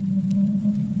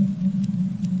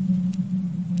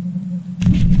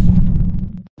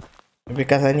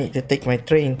 Because I need to take my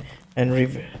train and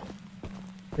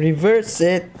reverse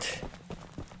it.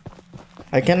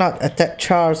 I cannot attack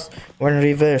Charles when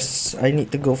reverse. I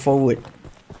need to go forward.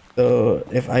 So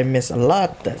if I miss a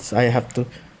lot, that's I have to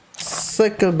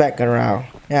circle back around.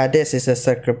 Yeah, this is a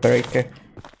circuit breaker.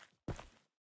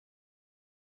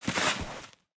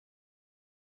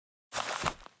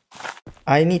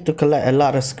 I need to collect a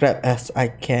lot of scrap as I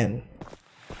can,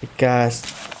 because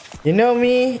you know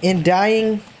me, in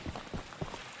dying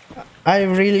I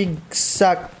really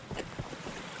suck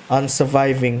on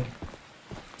surviving.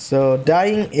 So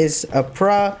dying is a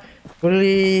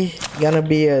probably gonna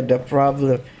be the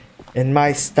problem in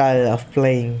my style of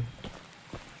playing.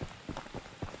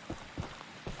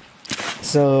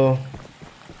 So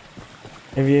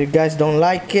if you guys don't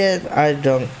like it, I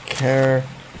don't care.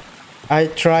 I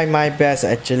try my best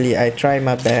actually. I try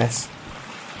my best.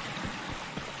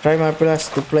 Try my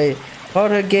best to play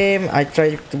horror game. I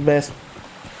try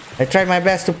my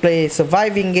best to play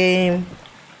surviving game.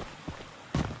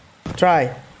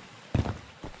 Try.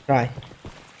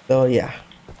 So yeah.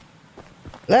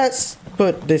 Let's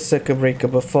put this circuit breaker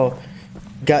before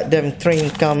goddamn train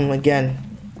come again.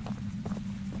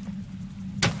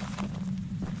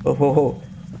 Oh ho ho.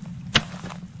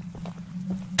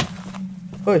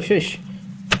 Oh shush.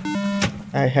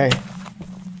 Hi.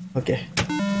 Okay.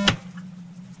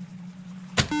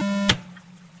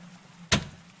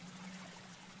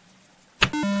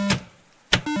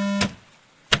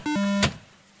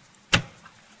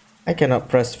 I cannot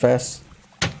press fast.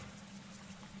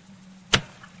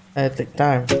 I take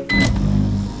time.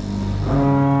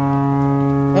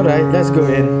 Alright, let's go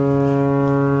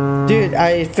in. Dude,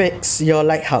 I fix your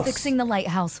lighthouse. Fixing the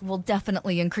lighthouse will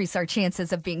definitely increase our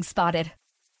chances of being spotted.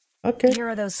 Okay. Here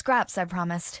are those scraps I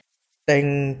promised.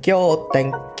 Thank you.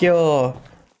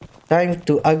 Time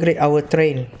to upgrade our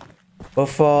train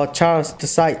before Charles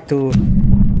decide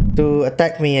to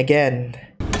attack me again.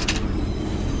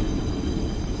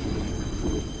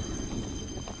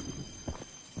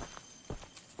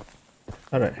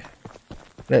 Alright.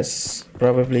 Let's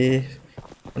probably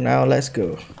now let's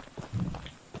go.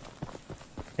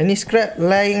 Any scrap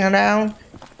lying around?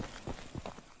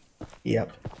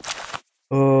 Yep.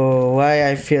 Oh, why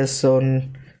I feel so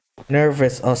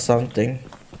nervous or something.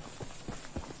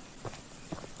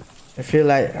 I feel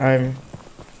like I'm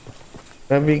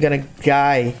probably gonna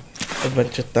die a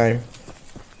bunch of time.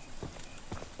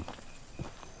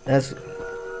 That's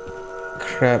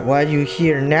crap. Why are you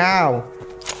here now?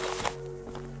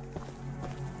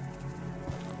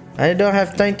 I don't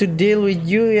have time to deal with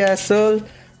you, you asshole.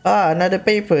 Ah, another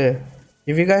paper.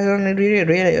 If you guys don't read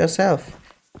it yourself.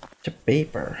 It's a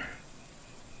paper.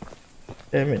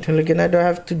 Damn it, look, I don't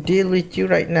have to deal with you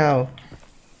right now.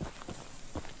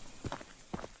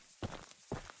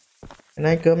 Can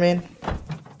I come in?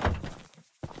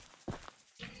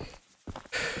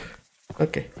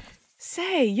 Okay.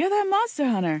 Say, you're that monster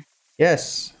hunter.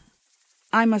 Yes.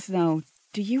 I must know,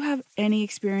 do you have any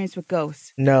experience with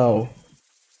ghosts? No.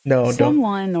 No,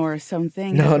 Someone or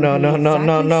something. No, has no, no, revealed no,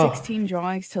 no, exactly no. 16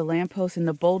 drawings to lampposts in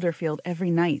the boulder field every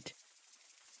night.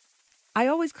 I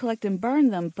always collect and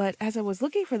burn them, but as I was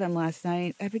looking for them last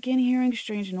night, I began hearing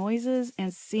strange noises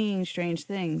and seeing strange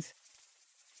things.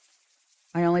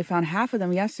 I only found half of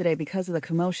them yesterday because of the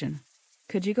commotion.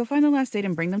 Could you go find the last date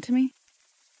and bring them to me?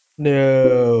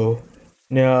 No.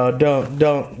 No,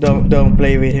 don't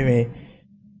play with me.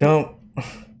 Don't.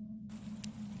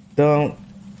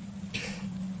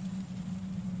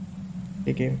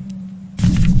 Okay, game.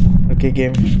 Okay,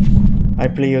 game. I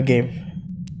play your game.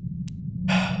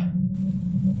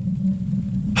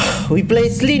 We play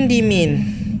Slendyman.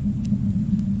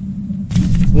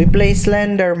 We play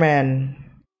Slenderman.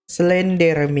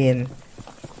 Slenderman.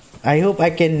 I hope I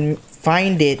can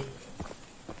find it.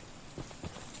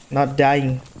 Not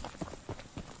dying.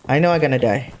 I know I'm gonna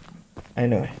die. I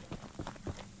know it.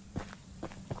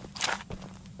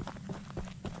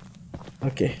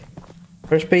 Okay.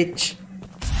 First page.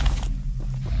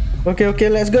 Okay,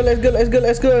 let's go. Let's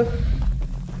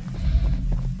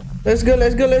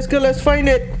find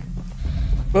it.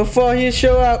 Before he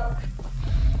show up.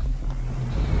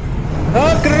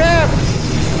 Oh crap!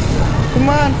 Come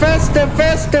on,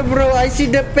 faster, bro. I see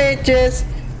the pages.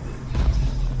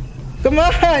 Come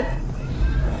on.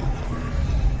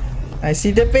 I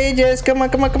see the pages. Come on,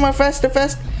 faster.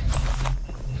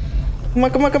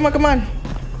 Come on.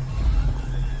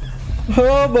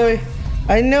 Oh boy,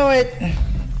 I know it.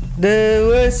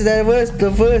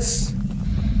 The verse.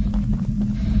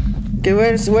 Okay,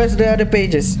 where's the other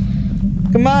pages?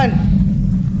 Come on.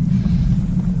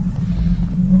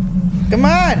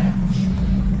 Run!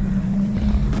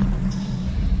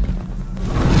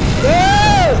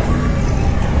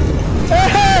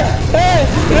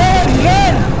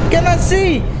 Cannot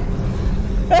see.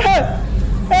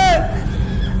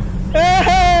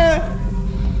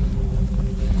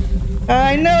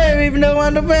 I know it. I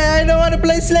don't want to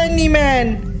play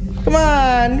Slendyman. Come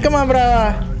on,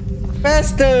 bro.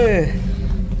 Faster.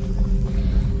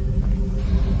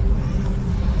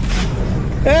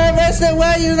 Faster.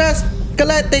 Why are you not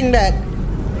collecting that?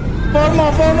 Four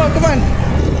more. Come on.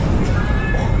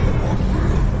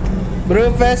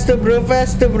 Bro, faster, bro.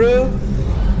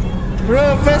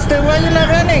 Bro, faster. Why are you not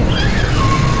running?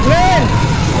 Run!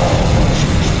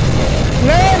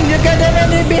 You got them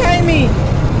running behind me.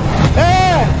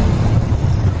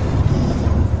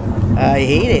 I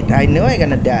hate it. I know I'm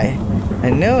gonna die.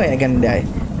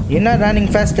 You're not running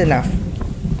fast enough.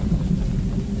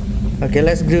 Okay,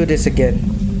 let's do this again.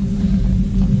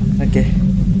 Okay.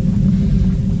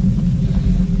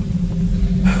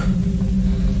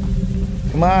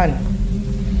 Come on.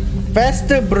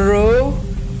 Faster, bro.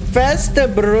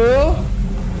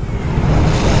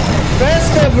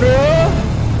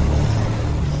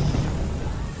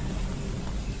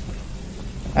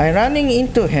 I'm running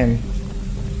into him.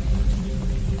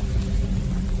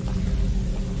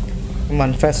 Come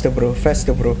on, faster, bro.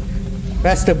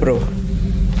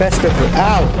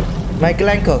 Ow! My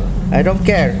ankle. I don't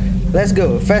care. Let's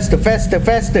go. Faster.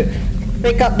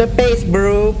 Pick up the pace,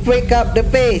 bro. Bro. Pick up the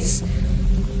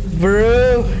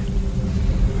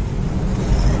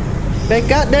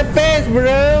pace,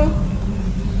 bro.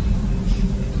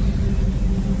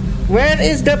 Where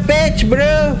is the page,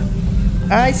 bro?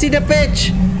 I see the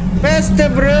page. Faster,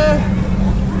 bro.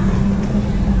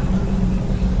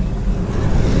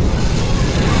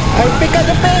 I pick up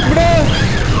the page, bro.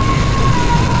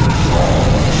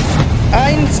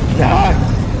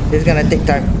 It's gonna take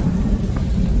time.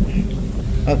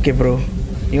 Okay, bro.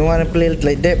 You wanna play it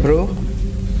like that, bro?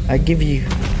 I give you.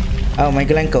 Oh, my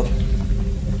ankle.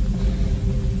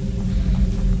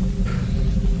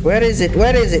 Where is it?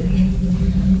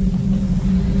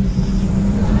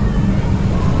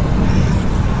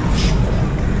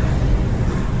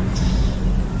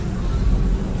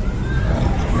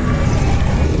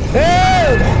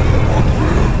 Oh!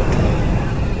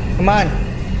 Come on.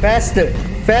 Faster,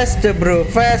 bro.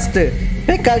 Faster.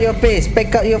 Pick up your pace.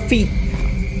 Pick up your feet.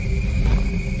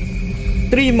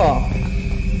 3 more.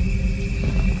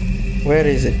 Where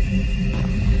is it?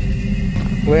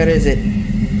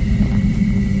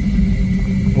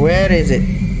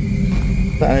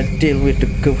 I'll deal with the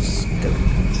ghost.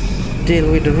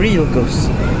 Deal with the real ghost.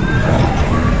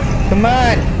 Come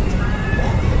on.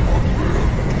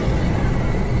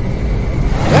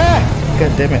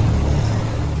 God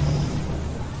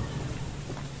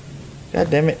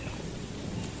damn it.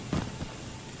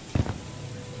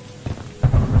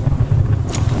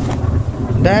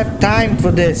 Don't have time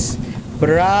for this.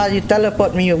 Bruh, you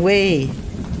teleport me away.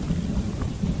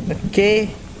 Okay.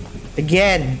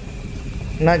 Again.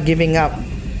 Not giving up.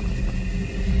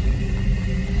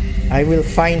 I will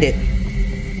find it.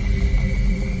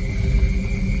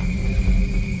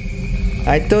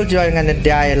 I told you I'm gonna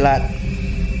die a lot.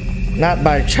 Not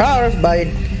by Charles, by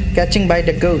catching by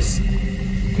the ghost.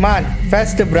 Come on,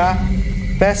 faster, bruh.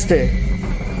 Faster.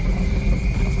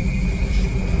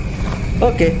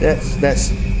 Okay,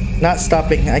 that's not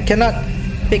stopping. I cannot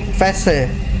pick faster.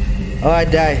 Oh, I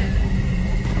die.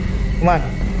 Come on.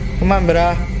 Come on,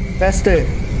 bruh. Faster.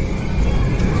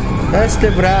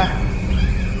 Faster, bruh.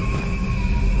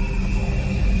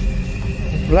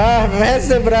 Bruh,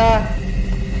 faster, bruh.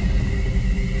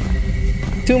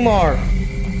 2 more.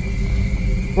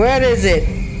 Where is it?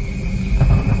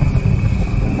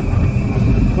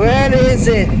 Where is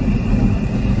it?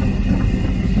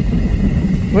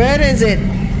 Where is it?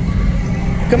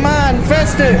 Come on,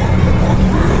 faster!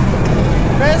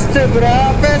 Faster,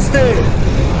 bruh, faster!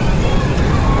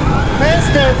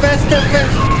 Faster, faster, faster!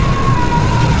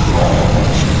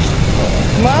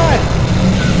 Come on!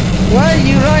 Why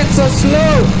you ride so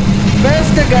slow?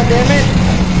 Faster, goddammit!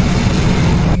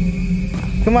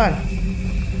 Come on!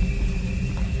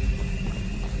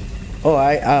 Oh,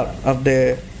 I out of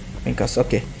the because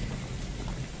okay.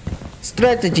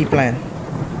 Strategy plan.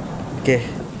 Okay.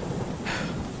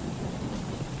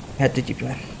 Strategy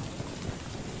plan.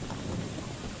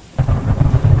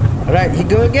 Alright, here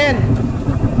go again.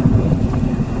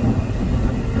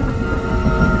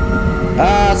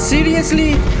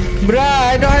 Seriously? Bruh,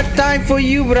 I don't have time for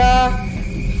you, bruh.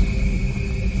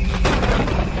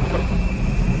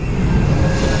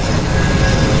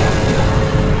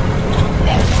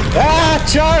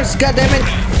 Charles, goddammit!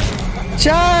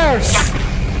 Charles!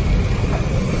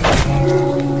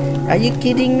 Are you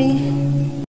kidding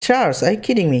me? Charles, are you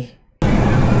kidding me?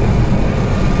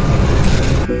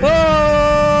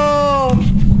 Oh!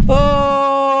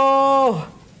 Oh!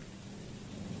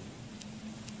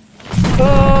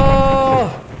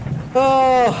 Oh!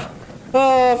 Oh!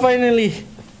 Oh! Finally!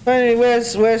 Finally,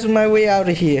 where's my way out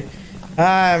of here?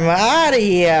 I'm out of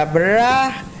here,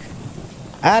 bruh!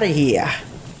 Out of here!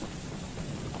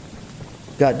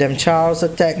 Goddamn Charles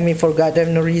attacked me for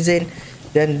goddamn no reason.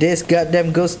 Then this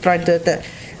goddamn ghost trying to attack.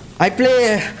 I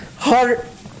play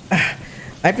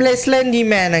I play Slendy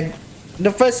Man.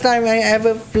 The first time I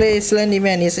ever play Slendy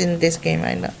Man is in this game.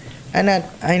 I'm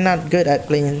not good at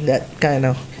playing that kind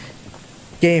of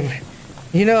game.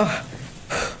 You know.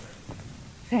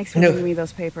 Thanks for giving me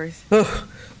those papers. Yeah.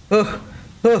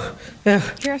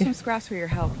 Here are some scraps for your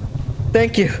help.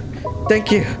 Thank you. Thank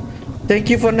you.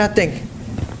 Thank you for nothing.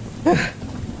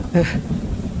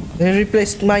 They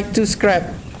replaced my 2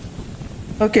 scrap.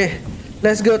 Okay,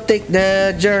 let's go take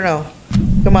the journal.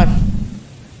 Come on.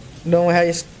 Don't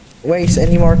waste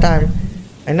any more time.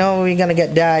 I know we're gonna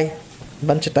get die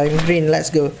bunch of time. Green, let's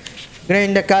go.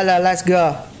 Green the color, let's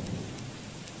go.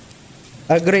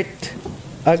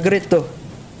 Agrito.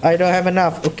 I don't have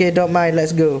enough. Okay, don't mind,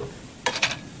 let's go.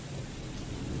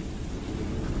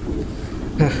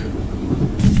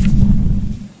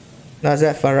 Not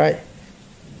that far, right?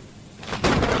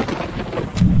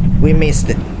 We missed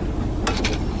it.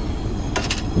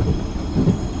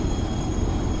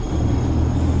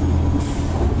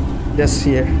 Just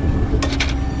here.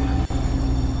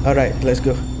 Alright, let's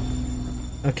go.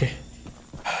 Okay.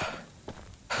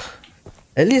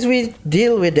 At least we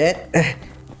deal with that.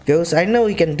 Ghost, I know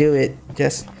we can do it.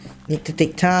 Just need to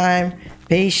take time,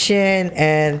 patient,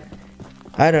 and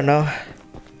I don't know.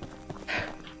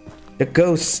 The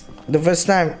ghost, the first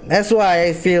time. That's why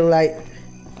I feel like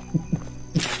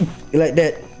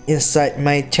that inside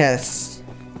my chest.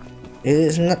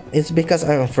 It's because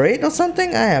I'm afraid or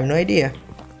something. I have no idea.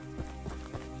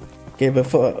 Okay,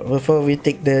 before we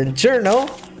take the journal,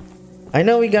 I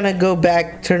know we're gonna go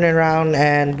back, turn around,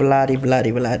 and bloody.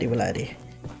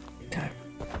 Time.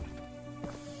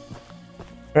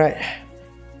 Right.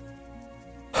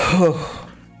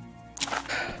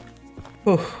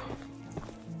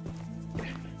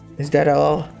 Is that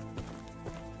all?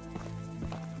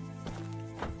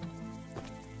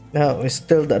 No, it's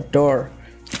still the door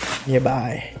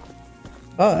nearby.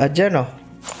 Oh, a journal.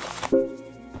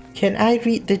 Can I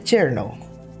read the journal?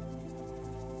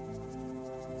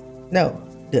 No.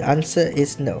 The answer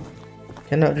is no.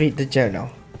 Cannot read the journal.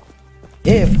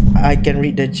 If I can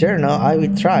read the journal, I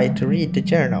will try to read the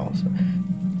journal.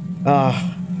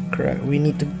 Correct. We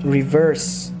need to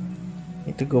reverse.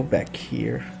 Need to go back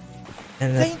here.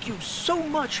 And thank you so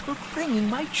much for bringing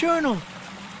my journal.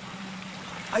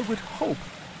 I would hope,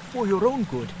 for your own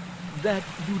good, that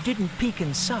you didn't peek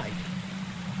inside.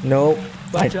 Nope.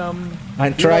 But I here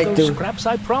are tried those to. scraps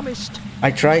I promised.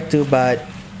 I tried to, but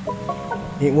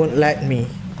it won't let me.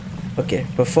 Okay,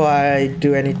 before I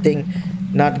do anything,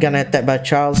 not gonna attack by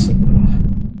Charles.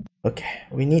 Okay,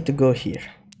 we need to go here.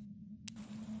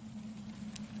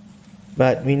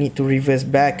 But we need to reverse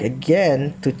back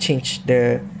again to change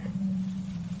the...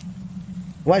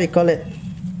 what do you call it?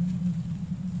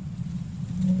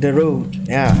 The road.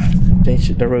 Yeah, change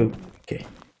the road. Okay.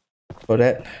 For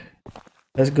that,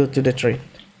 let's go to the train.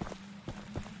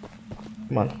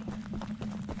 Come on.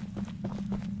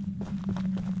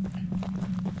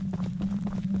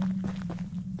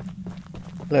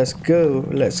 Let's go.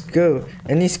 Let's go.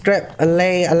 Any scrap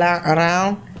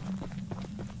around?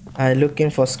 I'm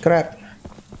looking for scrap.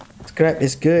 Scrap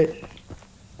is good.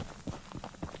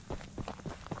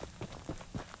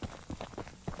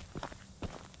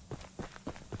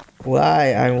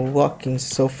 Why I'm walking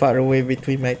so far away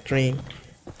between my train?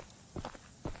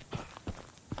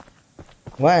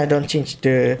 Why I don't change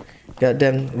the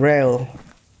goddamn rail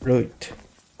route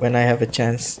when I have a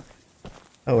chance?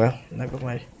 Oh well, never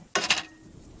mind.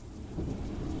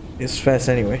 It's fast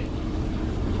anyway.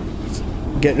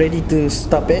 Get ready to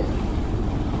stop it.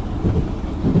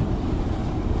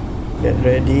 Get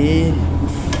ready.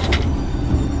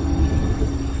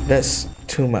 That's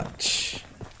too much.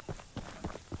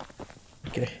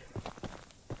 Okay.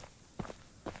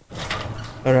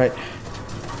 Alright.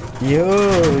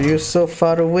 Yo, you're so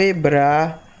far away,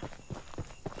 bruh.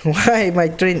 Why my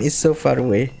train is so far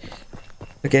away?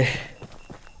 Okay.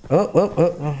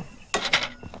 Oh.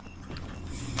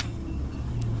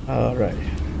 Alright.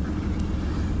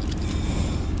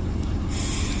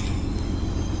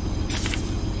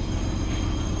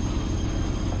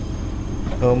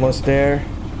 Almost there.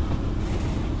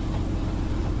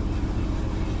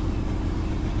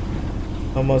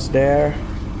 Almost there.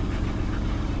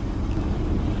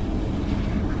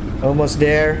 Almost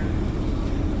there.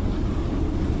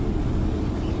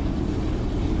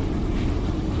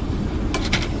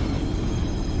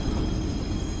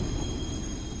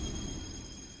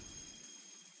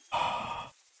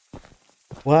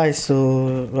 Why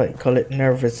so, like, call it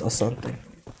nervous or something?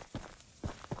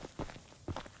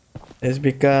 It's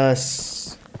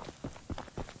because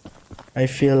I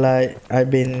feel like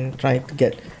I've been trying to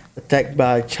get attacked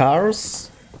by Charles.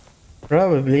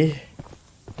 Probably.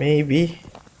 Maybe.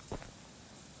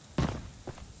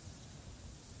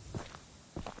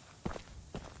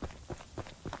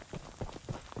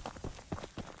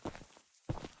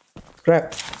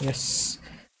 Scrap. Yes.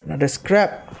 Another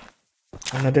scrap.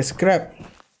 Another scrap.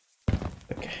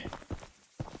 Okay.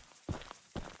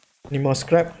 Any more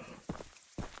scrap?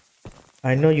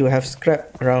 I know you have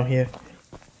scrap around here.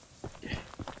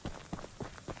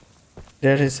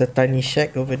 There is a tiny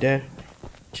shack over there.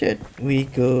 Should we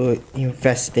go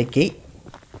investigate?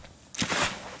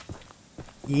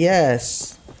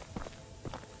 Yes.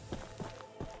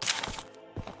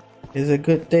 It's a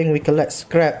good thing we collect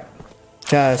scrap.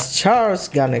 Cause Charles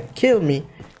gonna kill me.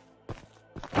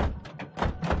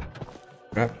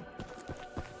 Crap.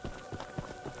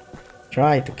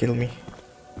 Try to kill me.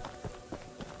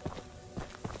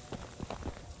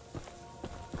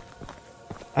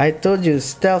 I told you,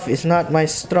 stealth is not my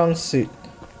strong suit.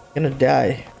 Gonna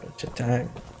die a bunch of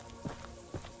time.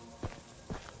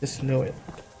 Just know it.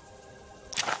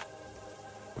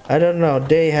 I don't know,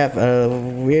 they have a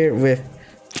weird with...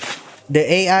 The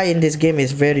AI in this game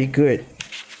is very good.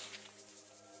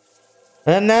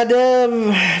 Another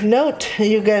note,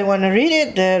 you guys wanna read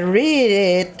it? Read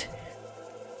it.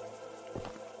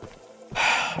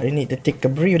 I need to take a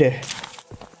breather.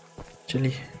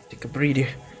 Actually, take a breather.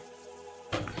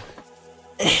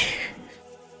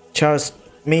 Charles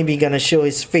maybe gonna show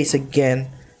his face again.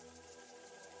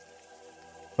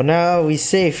 For now, we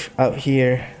safe out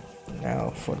here.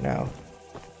 For now.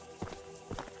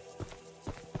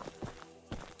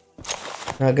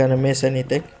 Not gonna miss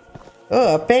anything.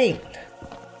 Oh, a paint.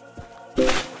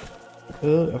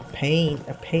 Oh, a paint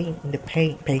in the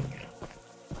paint.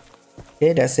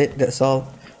 Okay, that's it. That's all.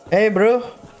 Hey, bro.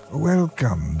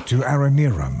 Welcome to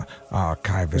Aranirum,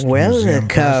 Archivist Museum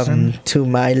Welcome to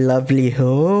my lovely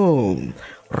home.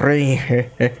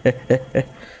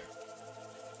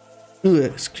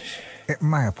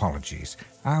 My apologies.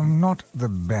 I'm not the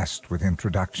best with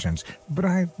introductions, but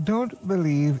I don't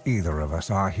believe either of us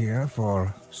are here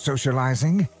for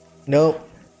socializing. Nope.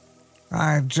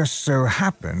 I just so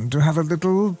happen to have a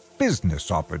little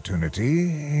business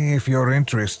opportunity, if you're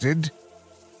interested.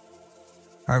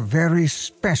 A very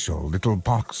special little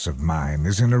box of mine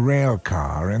is in a rail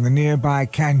car in the nearby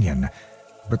canyon,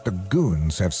 but the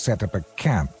goons have set up a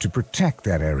camp to protect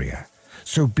that area,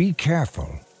 so be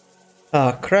careful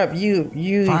Ah, crap,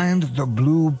 you... Find the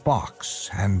blue box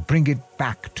and bring it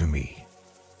back to me.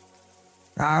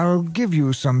 I'll give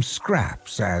you some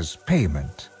scraps as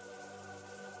payment.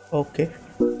 Okay.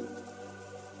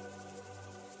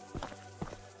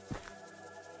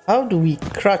 How do we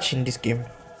crouch in this game?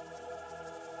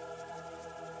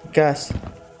 Because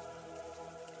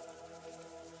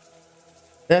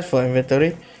that's for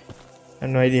inventory. I have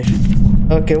no idea.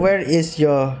 Okay, where is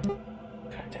your...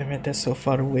 God damn it, that's so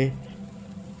far away.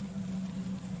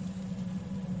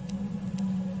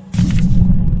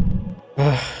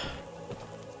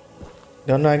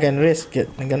 Don't know I can risk it.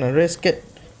 I'm gonna risk it.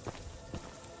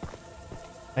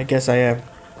 I guess I am.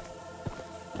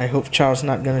 I hope Charles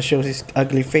not gonna show his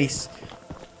ugly face.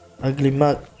 Ugly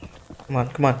mug. Come on,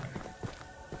 come on.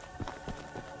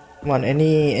 Come on,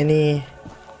 any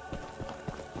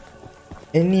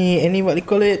what do you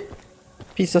call it?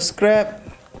 Piece of scrap.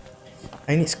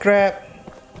 I need scrap.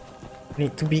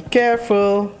 Need to be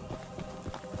careful.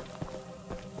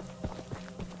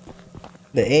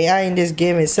 The AI in this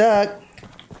game is suck.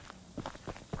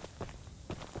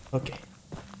 Okay.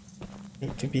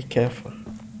 Need to be careful.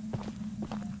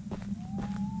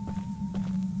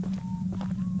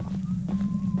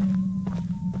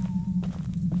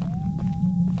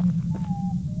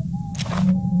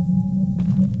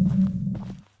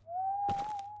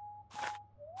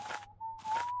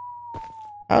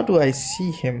 How do I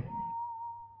see him?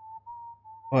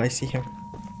 Oh, I see him.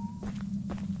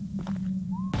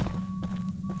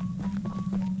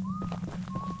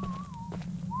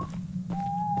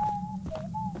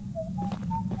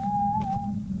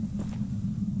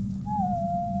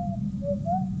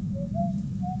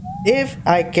 If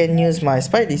I can use my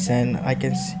spidey sense, I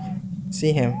can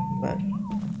see him, but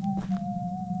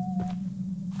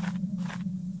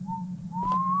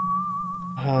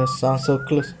sounds so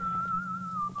close.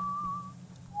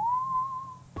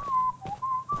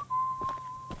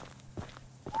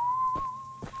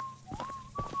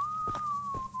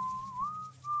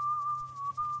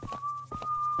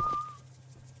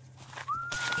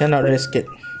 Cannot risk it.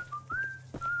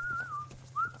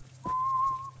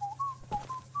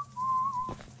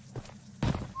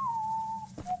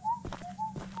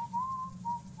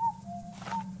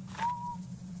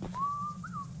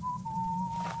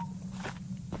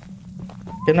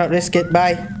 Cannot risk it.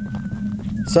 Bye.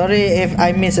 Sorry if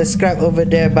I miss a scrap over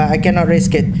there, but I cannot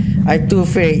risk it. I'm too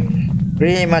afraid.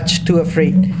 Really much too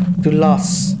afraid to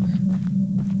lose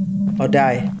or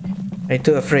die. I'm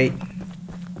too afraid.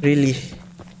 Really.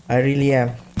 I really am.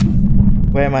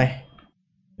 Where am I?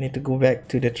 Need to go back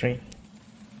to the train.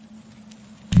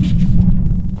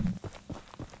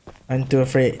 I'm too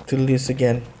afraid to lose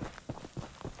again.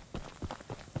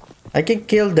 I can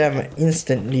kill them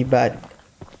instantly, but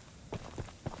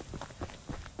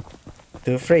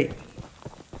too afraid.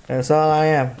 That's all I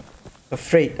am.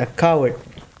 Afraid, a coward.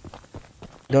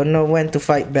 Don't know when to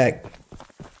fight back.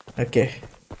 Okay.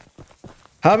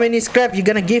 How many scrap you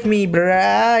gonna give me,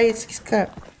 bruh?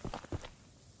 Scrap.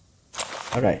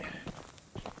 Alright.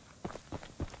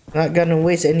 Not gonna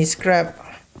waste any scrap.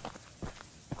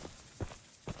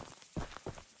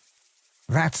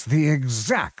 That's the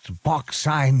exact box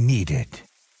I needed.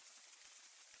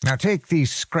 Now take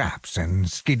these scraps and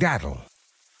skedaddle.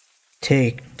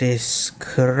 Take this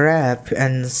scrap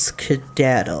and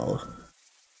skedaddle.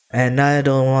 And I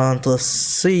don't want to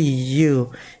see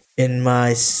you in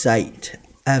my sight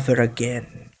ever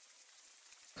again.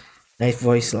 Nice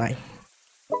voice line.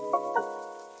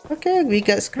 Okay, we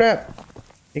got scrap.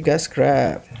 We got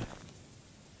scrap.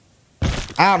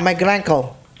 Ah, my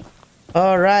grandcle.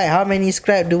 Alright, how many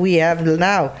scrap do we have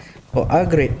now? Oh,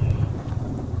 agreed.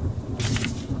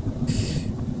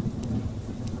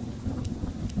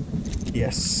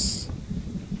 Yes.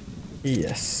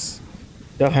 Yes.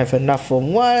 Don't have enough for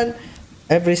one.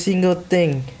 Every single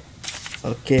thing.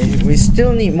 Okay, we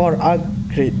still need more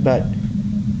upgrade, but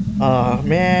oh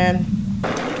man.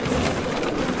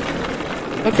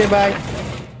 Okay, bye.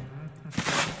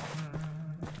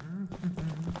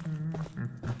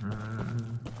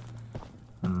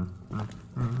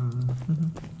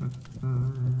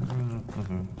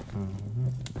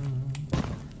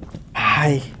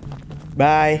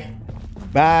 Bye.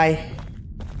 Bye.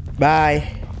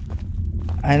 Bye.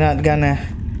 I'm not gonna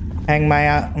hang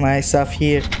myself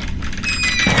here.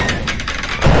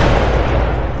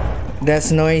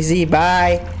 That's noisy.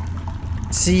 Bye.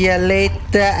 See ya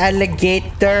later,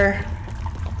 alligator.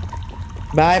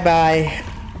 Bye bye.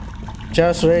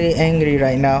 Just really angry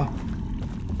right now.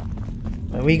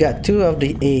 We got 2 of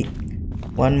the 8.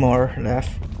 1 more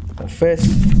left. But first,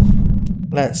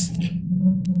 let's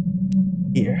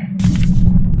here.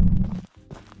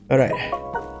 Alright.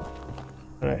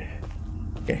 Alright.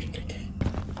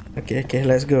 Okay,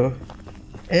 let's go.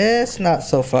 It's not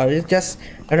so far, it's just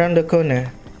around the corner.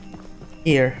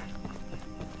 Here.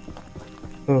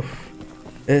 Oof.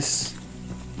 It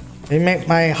makes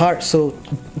my heart so...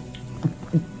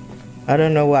 I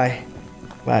don't know why,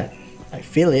 but I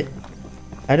feel it.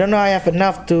 I don't know I have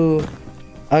enough to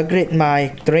upgrade my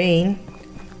train.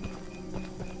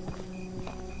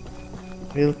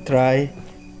 We'll try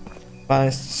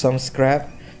find some scrap.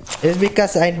 It's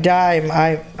because I die,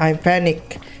 I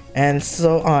panic and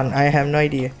so on. I have no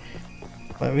idea.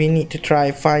 But we need to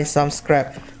try find some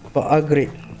scrap for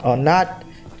upgrade. Or not,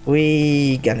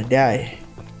 we gonna die.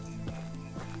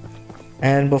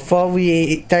 And before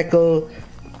we tackle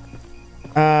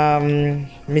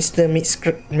Mr.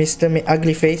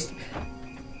 Ugly Face,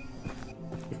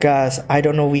 because I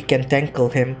don't know we can tackle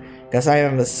him, because I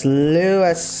am as slow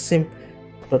as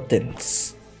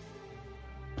simpletons.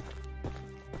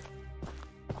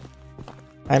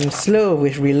 I'm slow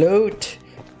with reload,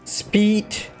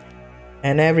 speed,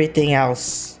 and everything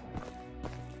else.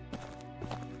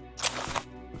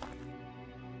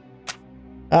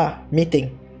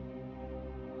 Meeting.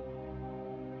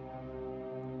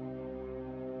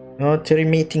 Notary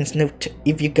meetings note.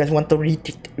 If you guys want to read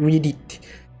it.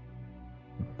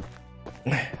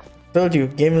 Told you,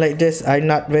 game like this, I'm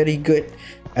not very good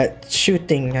at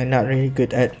shooting. I'm not really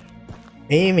good at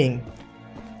aiming.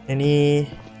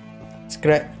 Any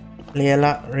scrap lay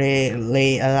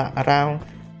around?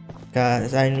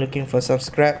 Cause I'm looking for some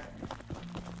scrap.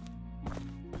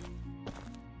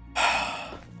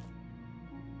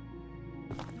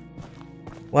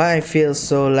 Why I feel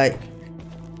so like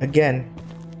again?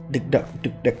 Duk duck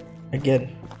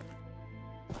again.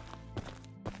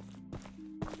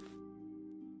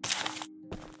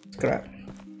 Scrap.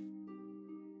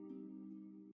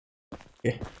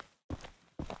 Okay.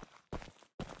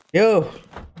 Yo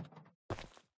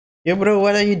bro,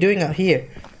 what are you doing out here?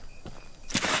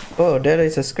 Oh, there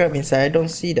is a scrap inside. I don't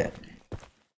see that.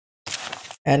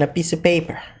 And a piece of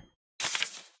paper.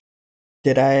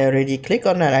 Did I already click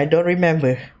on that? I don't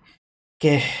remember.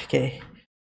 Okay.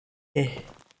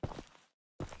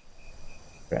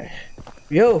 Right.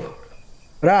 Yo,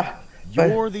 brah.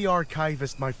 You're the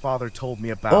archivist my father told me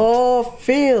about. Oh,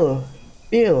 Phil.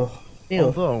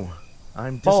 Although,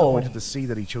 I'm disappointed to see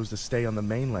that he chose to stay on the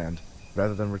mainland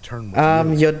rather than return with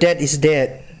you. Your dad is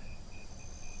dead.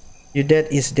 Your dad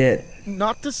is dead.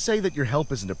 Not to say that your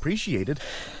help isn't appreciated,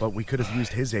 but we could have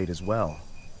used his aid as well.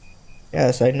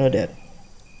 Yes, I know that.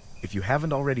 If you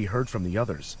haven't already heard from the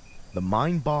others, the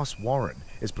mine boss Warren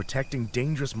is protecting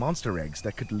dangerous monster eggs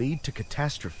that could lead to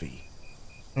catastrophe.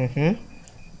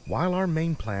 While our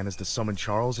main plan is to summon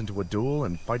Charles into a duel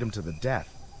and fight him to the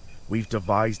death, we've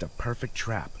devised a perfect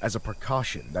trap as a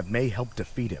precaution that may help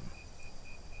defeat him.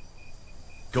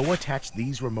 Go attach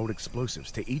these remote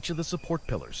explosives to each of the support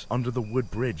pillars under the wood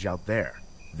bridge out there.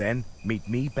 Then meet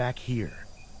me back here.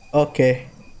 Okay.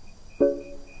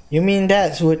 You mean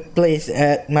that's what place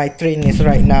at my train is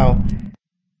right now?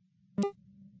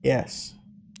 Yes.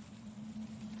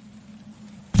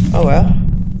 Oh well.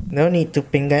 No need to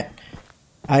ping that.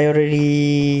 I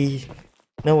already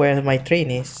know where my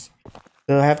train is.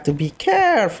 So I have to be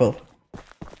careful.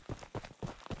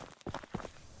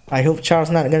 I hope Charles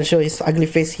not gonna show his ugly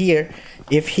face here.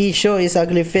 If he show his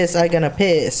ugly face, I gonna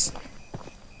piss.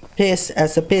 Piss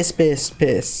as a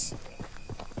piss.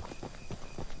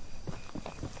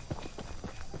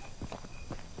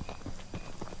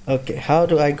 Okay, how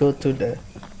do I go to the...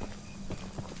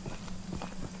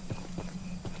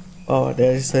 Oh,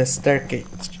 there is a staircase.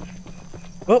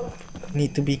 Oh,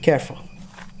 need to be careful.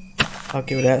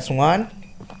 Okay, that's 1,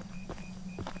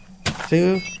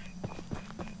 2,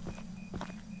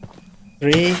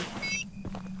 3.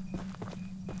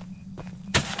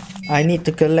 I need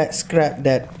to collect scrap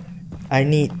that I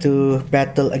need to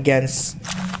battle against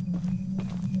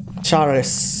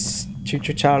Charles, Choo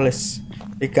Choo Charles,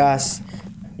 because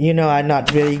you know I'm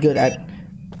not very good at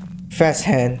fast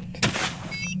hand,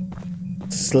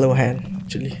 slow hand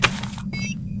actually.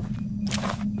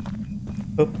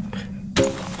 Oop.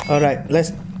 Alright,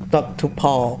 let's talk to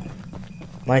Paul.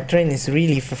 My train is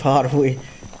really far away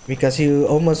because you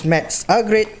almost maxed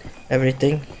upgrade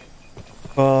everything.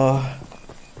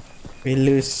 We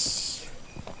lose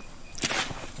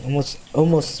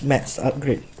almost maxed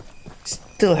upgrade.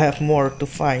 Still have more to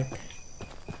find.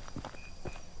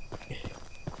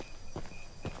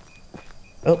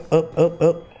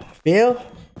 Oh. Bill,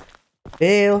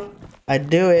 I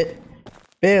do it.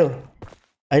 Bill,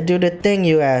 I do the thing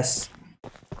you asked.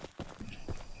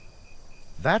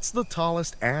 That's the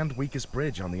tallest and weakest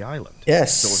bridge on the island.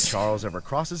 Yes. So if Charles ever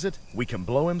crosses it, we can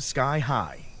blow him sky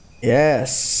high.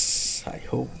 Yes, I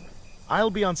hope. I'll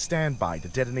be on standby to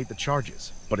detonate the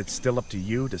charges, but it's still up to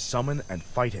you to summon and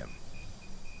fight him.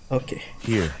 Okay.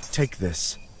 Here, take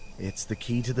this. It's the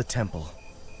key to the temple.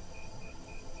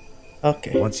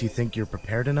 Okay. Once you think you're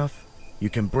prepared enough,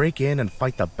 you can break in and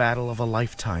fight the battle of a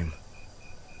lifetime.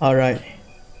 Alright.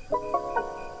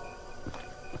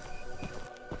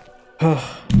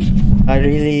 Oh, I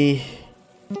really...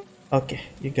 Okay,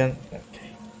 you can...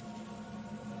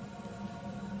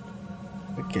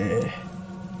 Okay.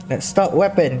 Let's stop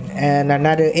weapon and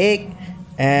another egg,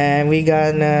 and we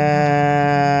gonna...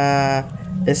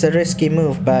 It's a risky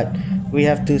move, but we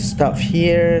have to stop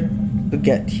here to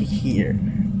get here.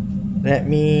 That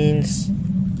means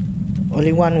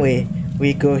only one way.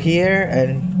 We go here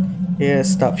and here,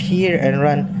 stop here and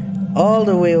run all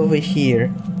the way over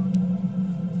here.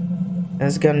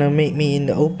 That's gonna make me in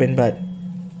the open, but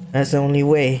that's the only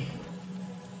way.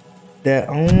 The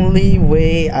only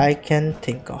way I can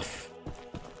think of.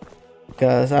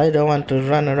 Because I don't want to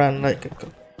run around like a...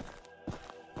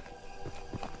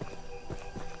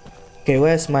 Okay,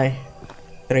 where's my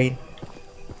train?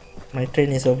 My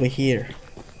train is over here.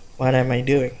 What am I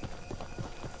doing?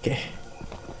 Okay.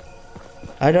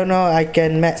 I don't know, I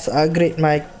can max upgrade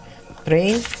my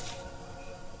train.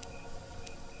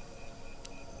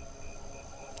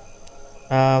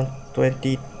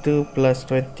 22 plus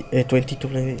 20, 22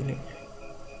 plus...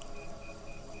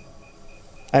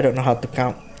 I don't know how to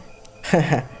count.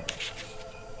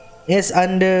 It's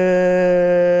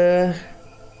under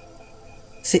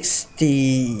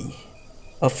 60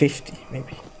 or 50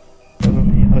 maybe.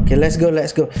 Okay, let's go,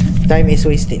 let's go. Time is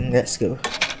wasting, let's go.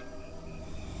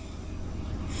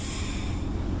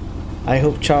 I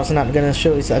hope Charles not gonna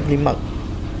show his ugly mug.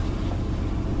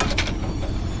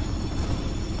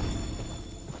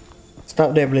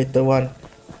 Stop there, little one.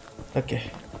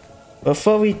 Okay.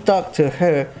 Before we talk to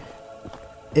her,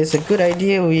 it's a good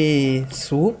idea we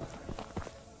swoop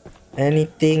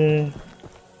anything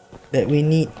that we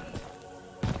need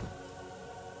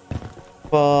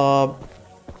for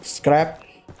scrap.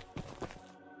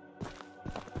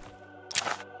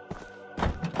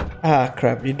 Ah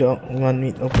crap, you don't want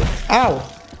me to open. Ow!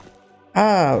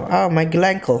 Ow, ow, my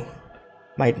ankle.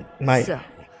 My So,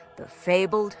 the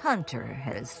fabled hunter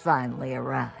has finally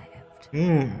arrived.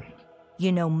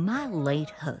 You know, my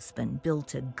late husband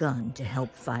built a gun to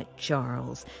help fight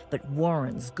Charles, but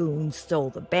Warren's goons stole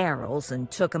the barrels and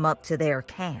took them up to their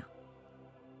camp.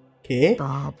 Okay.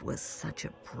 Bob was such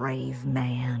a brave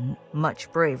man.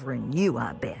 Much braver than you,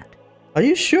 I bet. Are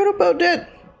you sure about that?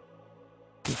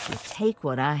 If you take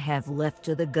what I have left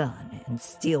of the gun and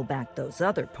steal back those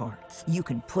other parts, you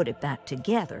can put it back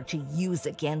together to use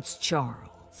against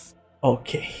Charles.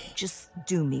 Okay. Just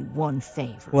do me one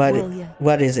favor, will you?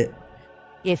 What is it?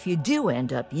 If you do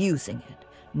end up using it,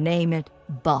 name it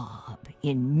Bob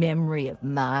in memory of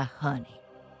my honey.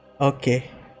 Okay.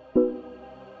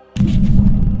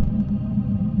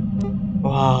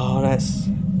 Wow, that's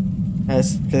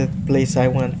the place I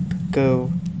want to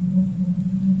go.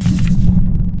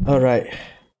 Alright.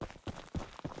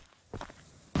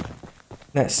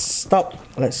 Let's stop.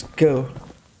 Let's go.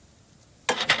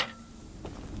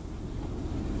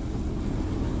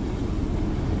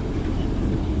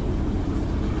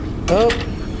 Oh.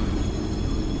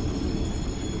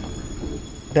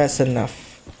 That's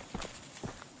enough.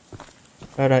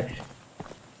 Alright.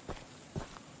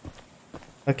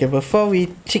 Okay, before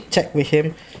we chit-chat with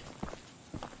him,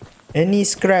 any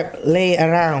scrap lay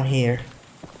around here?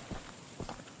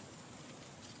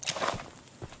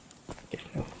 Okay,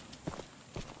 no.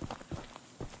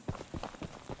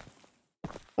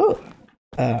 Oh,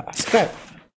 scrap.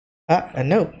 A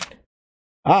note.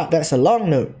 That's a long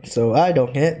note, so I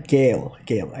don't get Gale.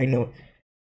 Gale, I know.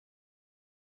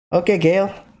 Okay,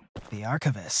 Gale. The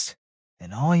Archivist,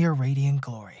 in all your radiant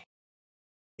glory.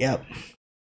 Yep.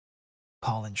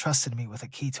 Paul entrusted me with a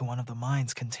key to one of the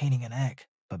mines containing an egg.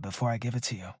 But before I give it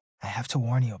to you, I have to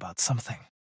warn you about something.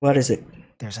 What is it?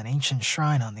 There's an ancient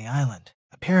shrine on the island,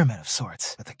 a pyramid of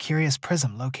sorts, with a curious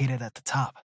prism located at the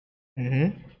top.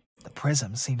 Mm-hmm. The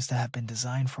prism seems to have been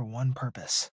designed for one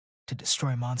purpose, to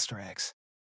destroy monster eggs.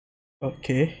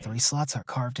 Okay. 3 slots are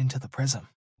carved into the prism,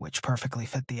 which perfectly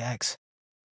fit the eggs.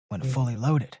 When fully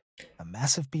loaded, a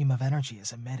massive beam of energy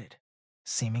is emitted,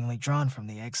 seemingly drawn from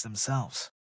the eggs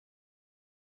themselves.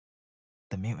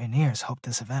 The mutineers hope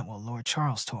this event will lure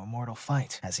Charles to a mortal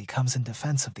fight as he comes in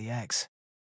defense of the eggs.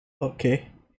 Okay.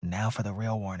 Now for the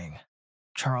real warning.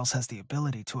 Charles has the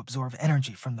ability to absorb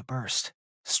energy from the burst,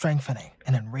 strengthening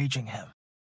and enraging him.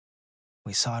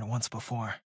 We saw it once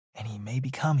before, and he may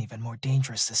become even more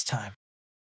dangerous this time.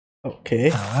 Okay.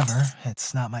 However,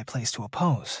 it's not my place to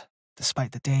oppose,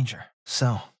 despite the danger.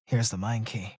 So, here's the mine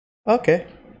key. Okay.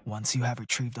 Once you have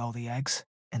retrieved all the eggs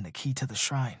and the key to the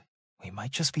shrine, we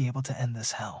might just be able to end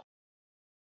this hell.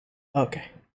 Okay.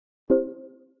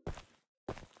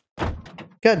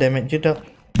 God damn it, you don't.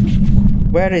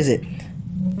 Where is it?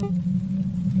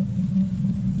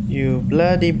 You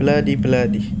bloody.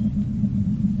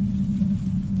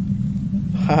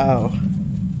 Wow.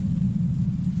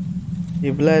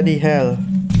 You bloody hell.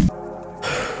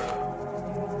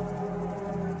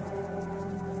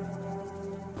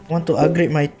 Want to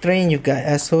upgrade my train, you guy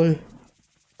asshole.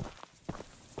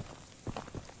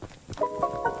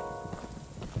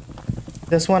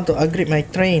 Just want to upgrade my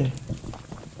train.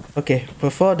 Okay,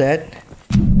 before that.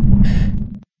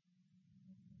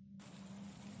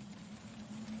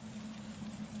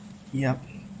 Yep.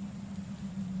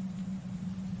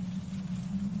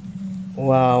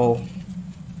 Wow.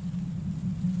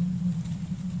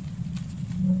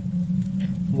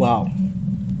 Wow.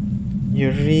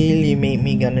 You really make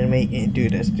me gonna make it do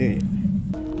this, do you?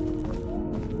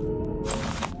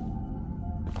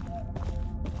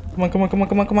 Come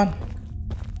on.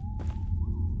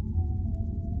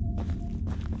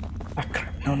 Ah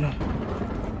crap, no.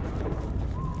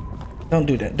 Don't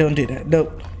do that, don't.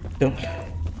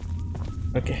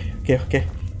 Okay. Okay.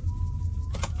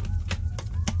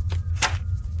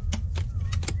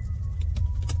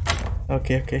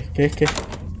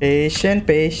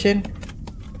 Patient.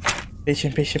 It's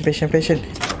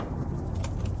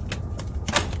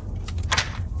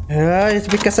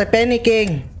because I'm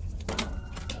panicking.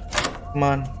 Come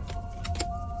on.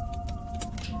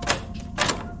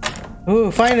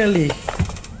 Oh, finally.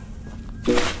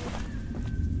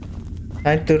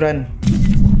 Time to run.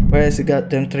 Where is the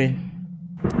goddamn train?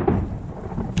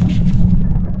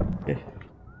 Okay.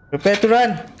 Prepare to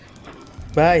run.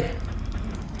 Bye.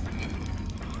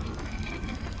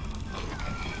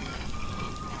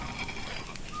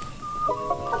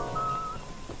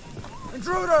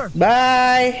 Intruder!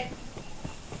 Bye.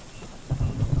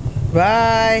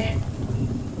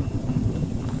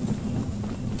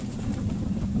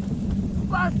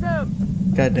 Blast him!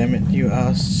 God damn it, you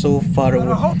are so far away.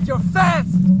 I hope you're fast!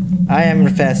 I am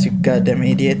fast, you goddamn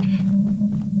idiot.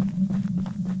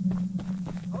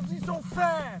 How's he so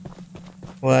fast?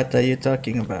 What are you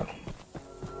talking about?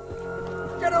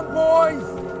 Get him, boys!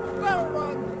 Better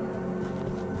run!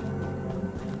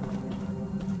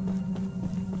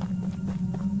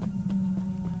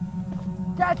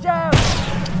 Catch him!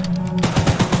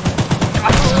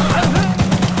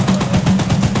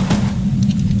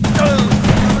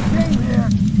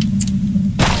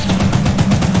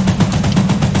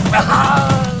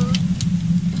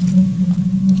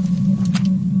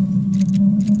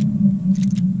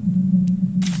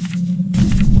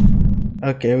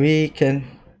 Okay, we can.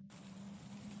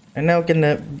 And now can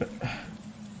no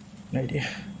idea.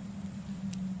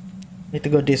 Need to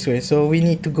go this way, so we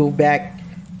need to go back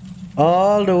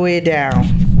all the way down.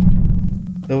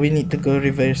 So we need to go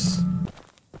reverse.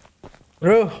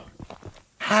 Bro.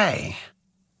 Hey,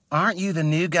 aren't you the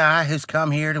new guy who's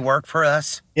come here to work for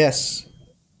us? Yes.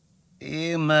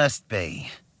 You must be.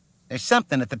 There's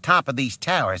something at the top of these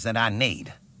towers that I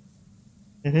need.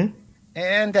 Mm-hmm.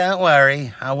 And don't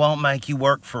worry, I won't make you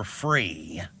work for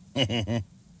free. Are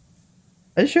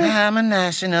you sure? I'm a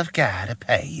nice enough guy to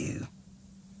pay you.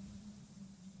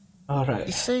 Alright.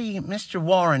 You see, Mr.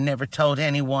 Warren never told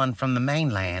anyone from the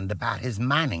mainland about his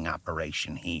mining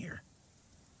operation here.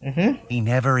 Mm-hmm. He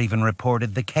never even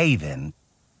reported the cave-in.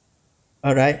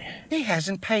 Alright. He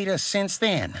hasn't paid us since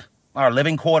then. Our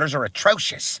living quarters are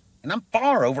atrocious, and I'm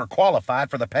far overqualified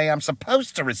for the pay I'm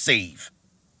supposed to receive.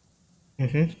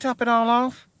 Mm-hmm. To top it all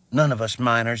off, none of us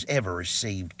miners ever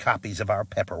received copies of our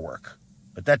paperwork.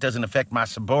 But that doesn't affect my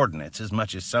subordinates as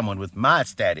much as someone with my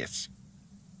status.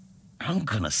 I'm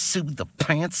gonna sue the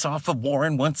pants off of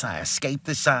Warren once I escape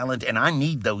this island, and I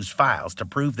need those files to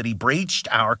prove that he breached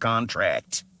our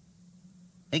contract.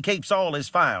 He keeps all his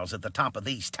files at the top of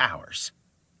these towers.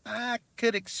 I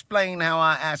could explain how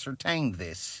I ascertained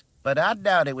this, but I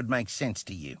doubt it would make sense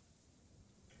to you.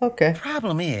 Okay.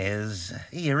 Problem is,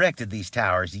 he erected these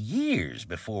towers years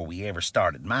before we ever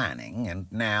started mining, and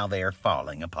now they're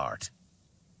falling apart.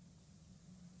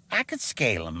 I could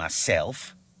scale them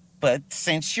myself, but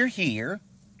since you're here,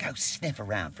 go sniff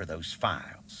around for those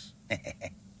files.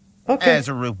 Okay. As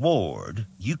a reward,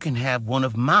 you can have one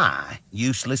of my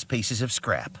useless pieces of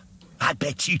scrap. I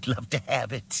bet you'd love to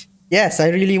have it. Yes, I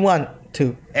really want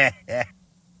to.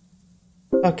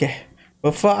 Okay.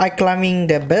 Before I climbing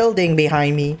the building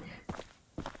behind me,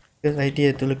 Good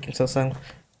idea to look into some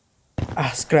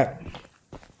scrap.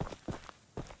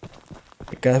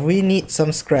 Because we need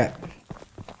some scrap.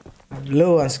 I'm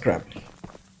low on scrap.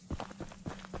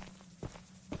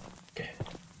 Okay.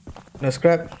 No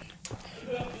scrap.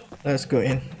 Let's go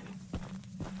in.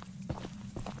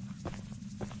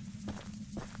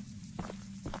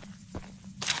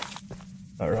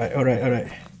 Alright, alright,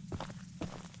 alright.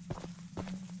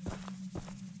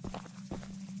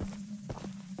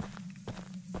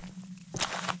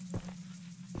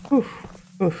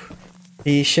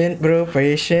 Patient, bro,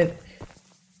 patient.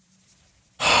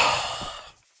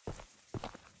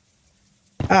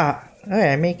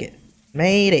 I make it.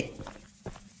 Made it.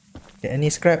 Okay, I need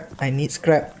scrap. I need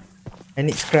scrap. I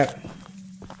need scrap.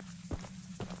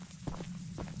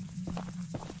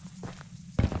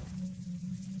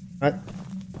 What?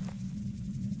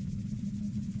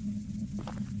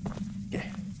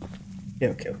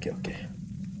 Okay.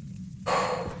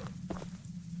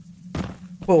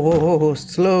 Whoa.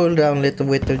 Slow down,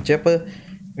 little Jepper.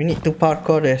 We need to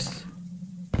parkour this.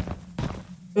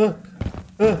 Oh.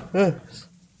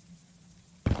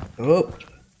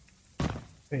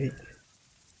 Wait.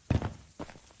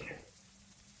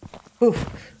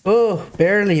 Oh,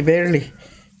 barely. We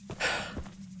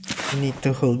need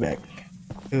to hold back.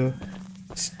 To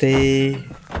stay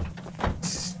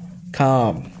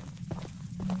calm.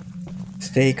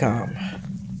 Stay calm.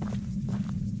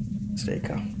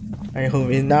 I hope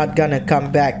it's not gonna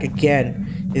come back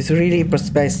again. It's really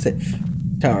perspective,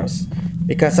 Charles.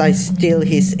 Because I steal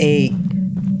his egg.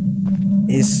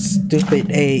 His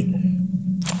stupid egg.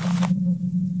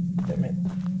 Damn it.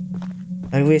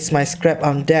 I waste my scrap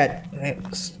on that.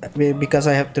 Because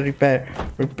I have to repair.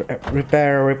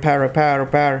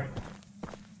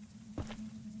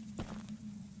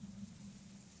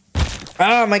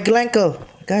 Ah, my glankle.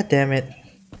 God damn it.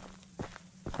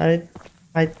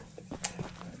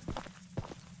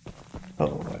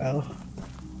 Oh well.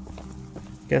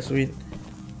 Guess we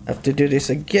have to do this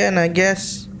again, I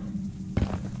guess.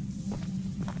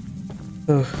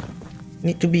 Oh,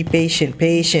 need to be patient.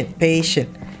 Patient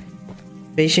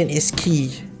is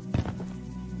key.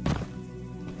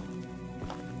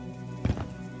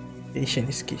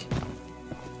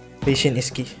 Patient is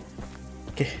key.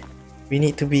 Okay. We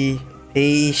need to be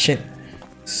patient.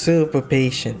 Super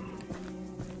patient.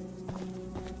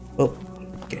 Oh,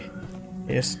 okay.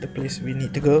 Here's the place we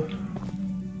need to go.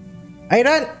 I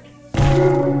run!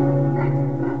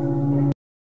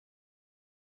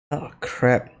 Oh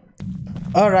crap.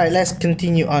 Alright, let's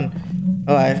continue on.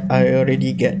 Oh, I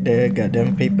already get the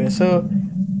goddamn paper. So,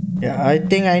 yeah, I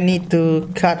think I need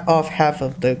to cut off half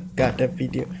of the goddamn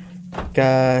video.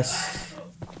 Because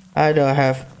I don't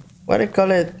have, what do you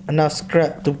call it, enough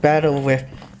scrap to battle with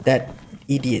that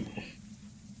idiot.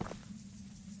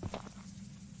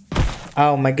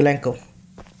 Ow, my glankle.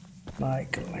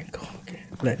 Okay,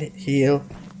 let it heal.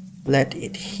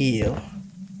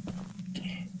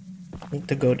 Okay, need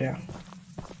to go down.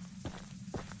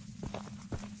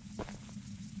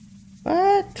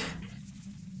 What?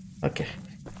 Okay.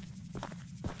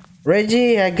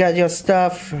 Reggie, I got your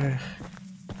stuff.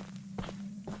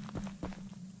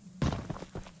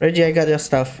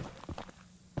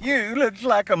 You look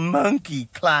like a monkey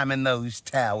climbing those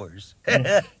towers.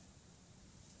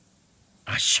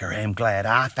 I sure am glad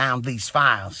I found these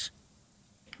files.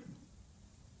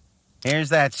 Here's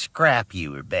that scrap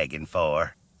you were begging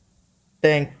for.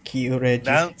 Thank you, Reggie.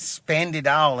 Don't spend it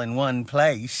all in one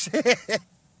place.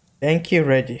 Thank you,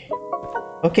 Reggie.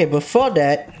 Okay, before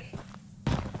that...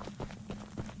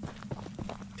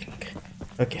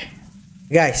 Okay.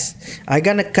 Guys, I'm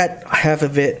gonna cut half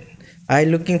of it. I'm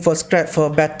looking for scrap for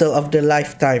Battle of the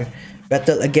Lifetime.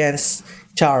 Battle against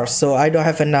Charles. So I don't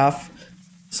have enough.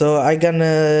 So I'm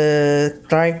gonna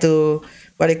try to,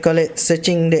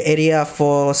 searching the area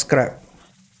for scrap.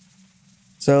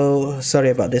 So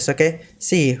sorry about this, okay?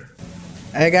 See you.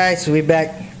 Hey guys, we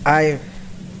back. I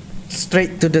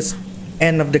straight to the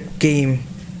end of the game.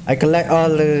 I collect all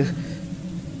the...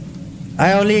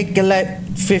 I only collect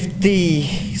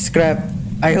 50 scrap.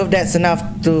 I hope that's enough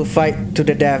to fight to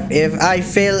the death. If I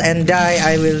fail and die,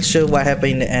 I will show what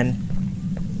happened in the end.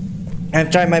 I'm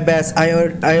trying my best. I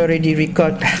already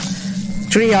record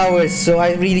 3 hours, so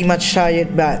I really much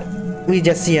tired, but we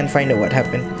just see and find out what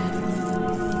happened.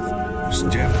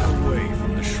 Step away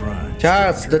from the shrine.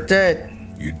 Charles the Third.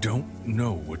 You don't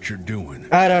know what you're doing.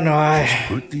 I don't know. Just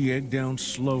put the egg down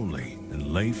slowly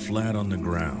and lay flat on the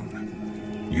ground.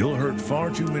 You'll hurt far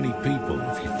too many people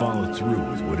if you follow through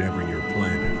with whatever you're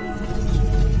planning.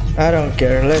 I don't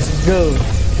care. Let's go.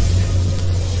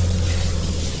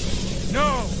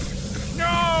 No!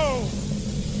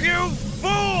 You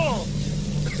fool!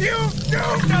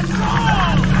 Doomed us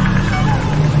all!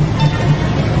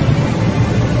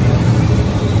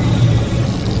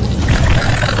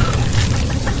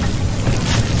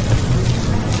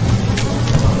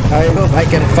 I hope I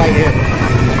can fight him.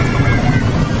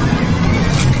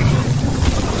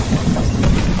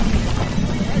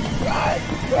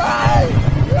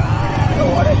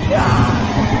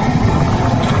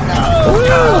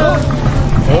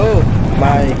 Oh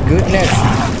my goodness.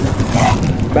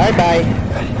 Bye bye.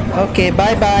 Okay,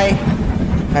 bye bye.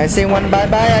 I say one bye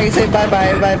bye, I say bye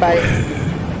bye, bye bye.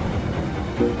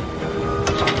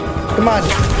 Come on.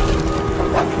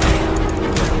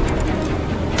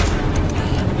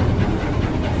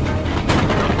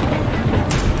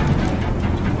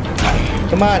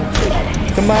 Come on.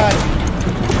 Come on.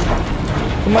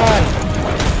 Come on.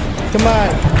 Come on.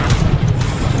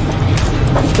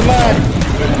 Come on.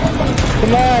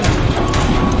 Come on.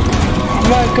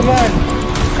 Come on, come on.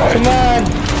 Come on.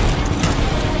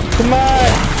 Come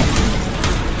on.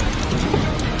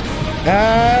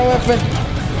 Weapon.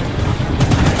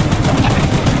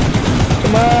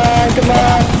 Come on, come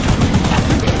on.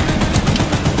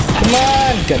 Come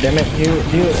on. God damn it. You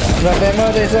not ammo,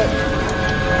 there's a...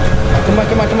 Come on,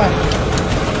 come on, come on.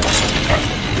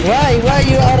 Why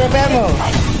you out of ammo?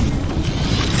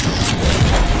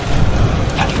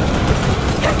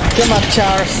 Come on,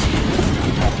 Charles.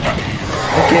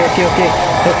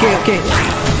 Okay.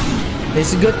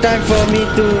 It's a good time for me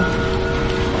to...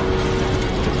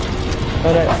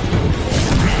 Alright.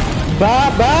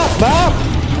 Bob!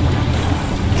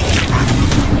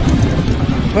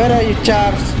 Where are you,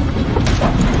 Charles?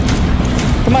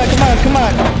 Come on.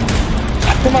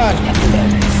 Come on.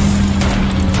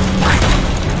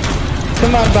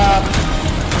 Come on, Bob.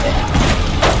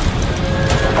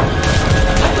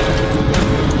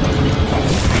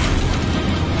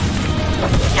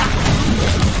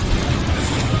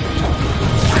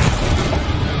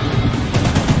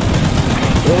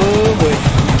 Oh boy.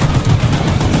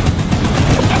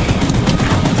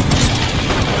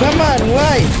 Come on,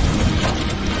 why?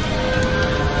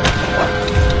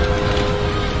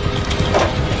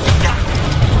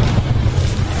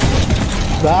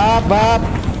 Bob.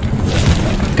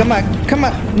 Come on. Come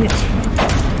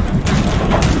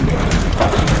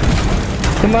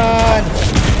on.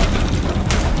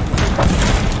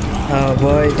 Oh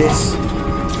boy, this.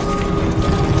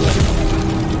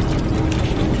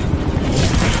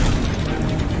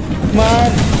 Come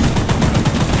on.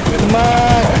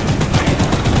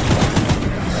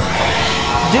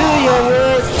 Do your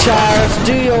words, Charles.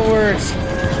 Do your words.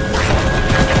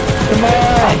 Come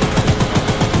on.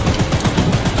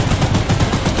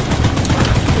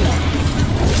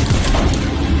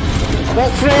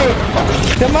 That's free.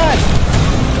 Come on.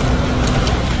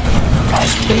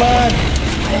 Come on.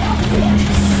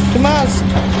 Come on.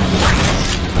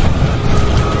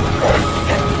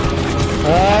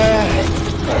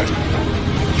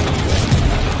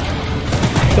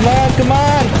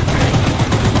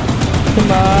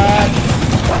 Come on.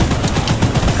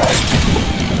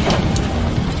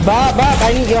 Bob,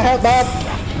 I need your help, Bob.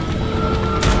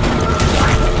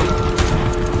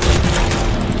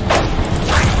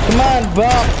 Come on,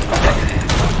 Bob.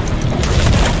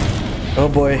 Oh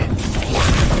boy.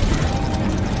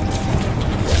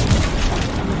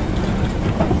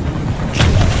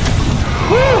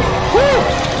 Woo!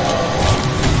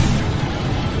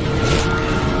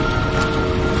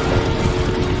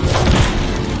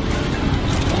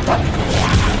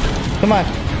 Come on.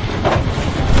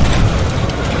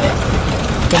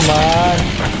 Come on.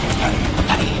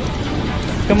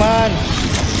 Come on.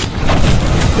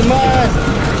 Come on.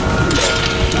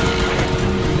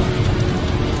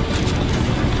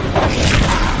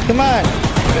 Come on.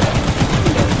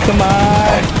 Come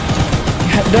on.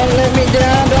 Don't let me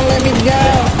down. Don't let me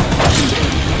down.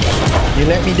 You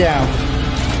let me down.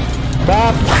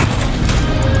 Bob.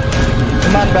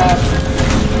 Come on, Bob.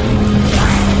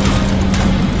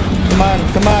 Come on.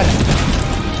 Come on.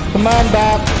 Come on,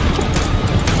 Bob.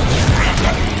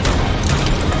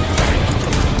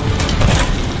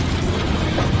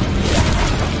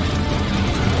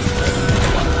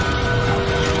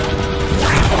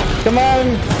 Come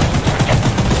on.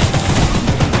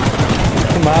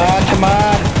 Come on, come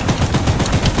on.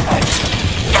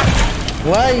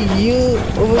 Why you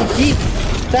overheat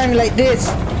time like this?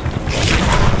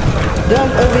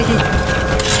 Don't overheat.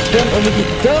 Don't overheat.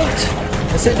 Don't.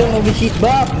 I said don't overheat.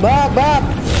 Bob.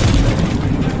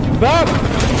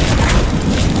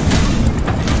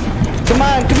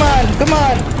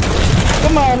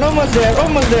 Come on. Almost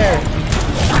there.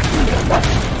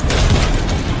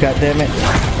 God damn it.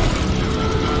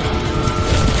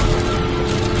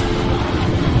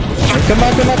 Come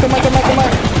on, come on, come on, come on, come on.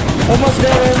 Almost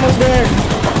there, almost there.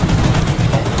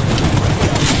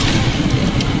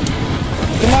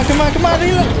 Come on, come on, come on,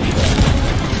 reload.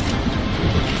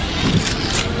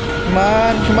 Come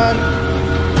on, come on.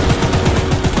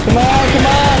 Come on, come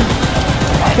on.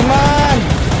 Come on.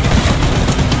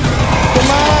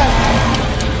 Come on.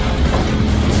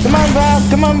 Come on, Bob.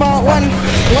 Come on, Bob. One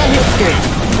hit kill.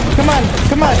 Come on,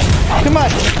 come on, come on.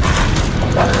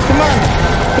 Come on,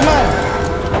 come on.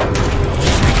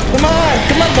 Come on,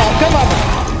 come on, Bob. Come on.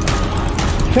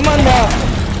 Come on, Bob.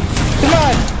 Come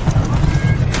on.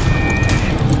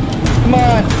 Come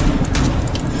on.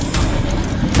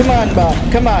 Come on, Bob.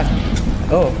 Come on.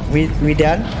 Oh, we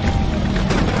done?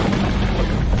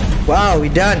 Wow, we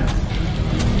done.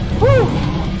 Woo!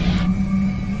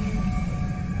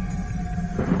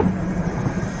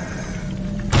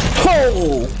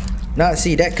 Oh! Not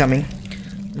see that coming.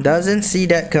 Doesn't see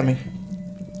that coming.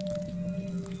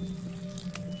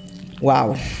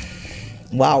 Wow.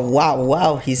 Wow, wow,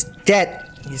 wow. He's dead.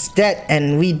 He's dead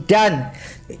and we done.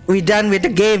 We done with the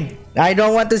game. I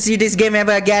don't want to see this game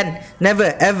ever again.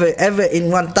 Never, ever, ever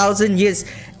in 1,000 years.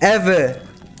 Ever.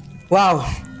 Wow.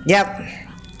 Yep.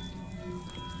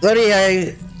 Sorry,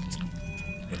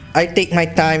 I take my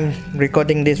time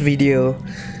recording this video.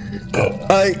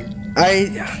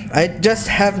 I just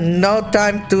have no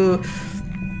time to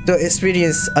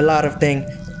experience a lot of things.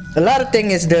 A lot of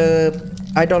things is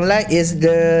I don't like is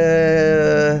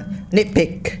the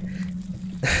nitpick.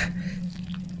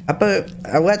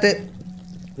 What it?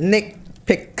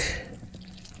 Nitpick.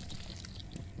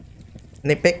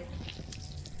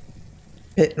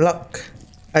 Lock.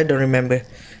 I don't remember.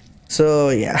 So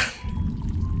yeah.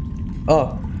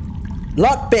 Oh,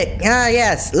 lockpick. Ah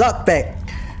yes, lockpick.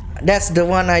 That's the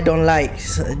one I don't like.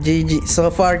 GG.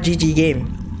 So far, GG game.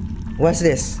 What's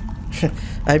this?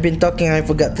 I've been talking. I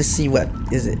forgot to see what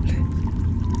is it.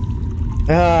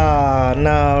 Ah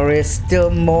no, there's still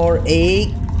more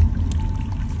egg.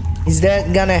 Is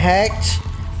that gonna hatch?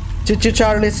 Choo Choo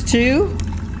Charles 2?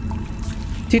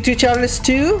 Choo Choo Charles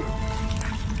 2?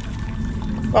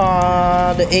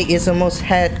 Ah, the egg is almost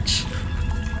hatched.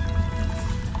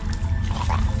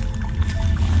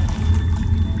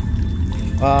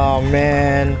 Oh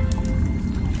man.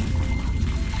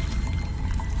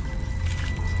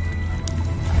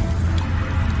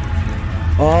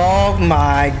 Oh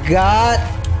my god.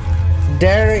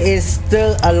 There is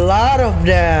still a lot of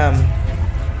them.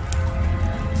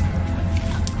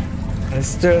 There's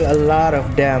still a lot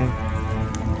of them.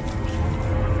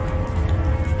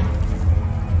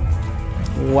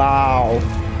 Wow.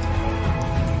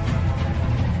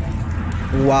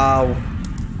 Wow.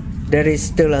 There is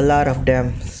still a lot of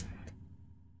them.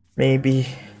 Maybe.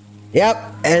 Yep.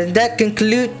 And that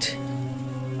concludes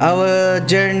our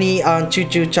journey on Choo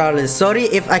Choo Charles. Sorry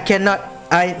if I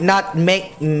not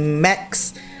make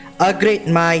Max upgrade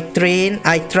my train.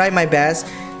 I try my best.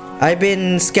 I've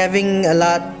been scavenging a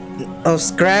lot of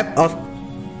scrap of.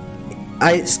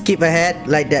 I skip ahead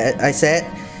like that I said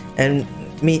and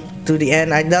meet to the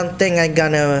end. I don't think I'm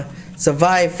gonna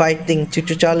survive fighting Choo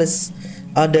Choo Charles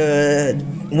on the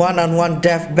one-on-one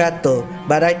death battle,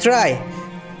 but I try.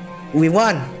 We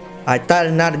won. I thought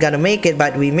I'm not gonna make it,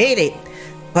 but we made it.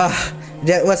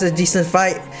 That was a decent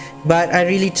fight, but I'm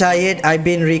really tired. I've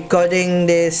been recording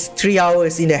this 3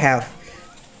 hours and a half,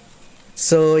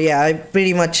 so yeah, I'm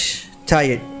pretty much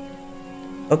tired.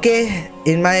 Okay,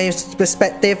 in my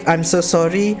perspective, I'm so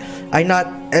sorry I not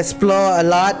explore a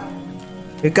lot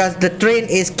because the train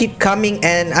is keep coming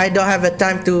and I don't have the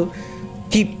time to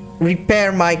keep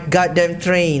repair my goddamn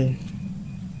train.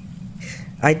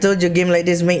 I told you game like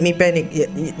this make me panic.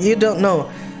 You don't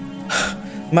know.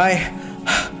 My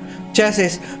chest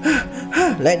is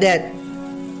like that.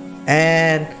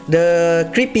 And the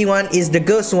creepy one is the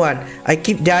ghost one. I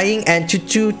keep dying and Choo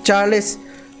Choo Charles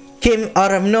came out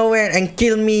of nowhere and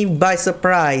killed me by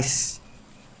surprise.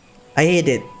 I hate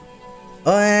it.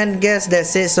 Oh, and guess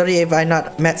that's it. Sorry if I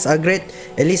not max upgrade.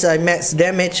 At least I max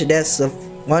damage. That's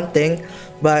one thing.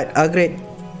 But upgrade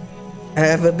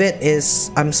have a bit is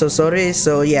I'm so sorry.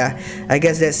 So yeah, I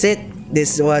guess that's it.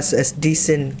 This was a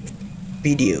decent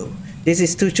video. This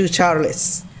is Choo Choo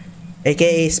Charles,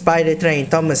 aka Spider Train.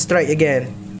 Thomas, strike again.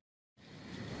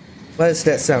 What is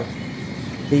that sound?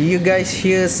 Do you guys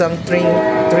hear some train? You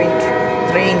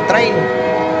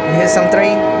hear some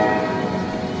train?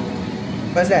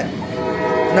 What's that?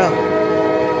 No.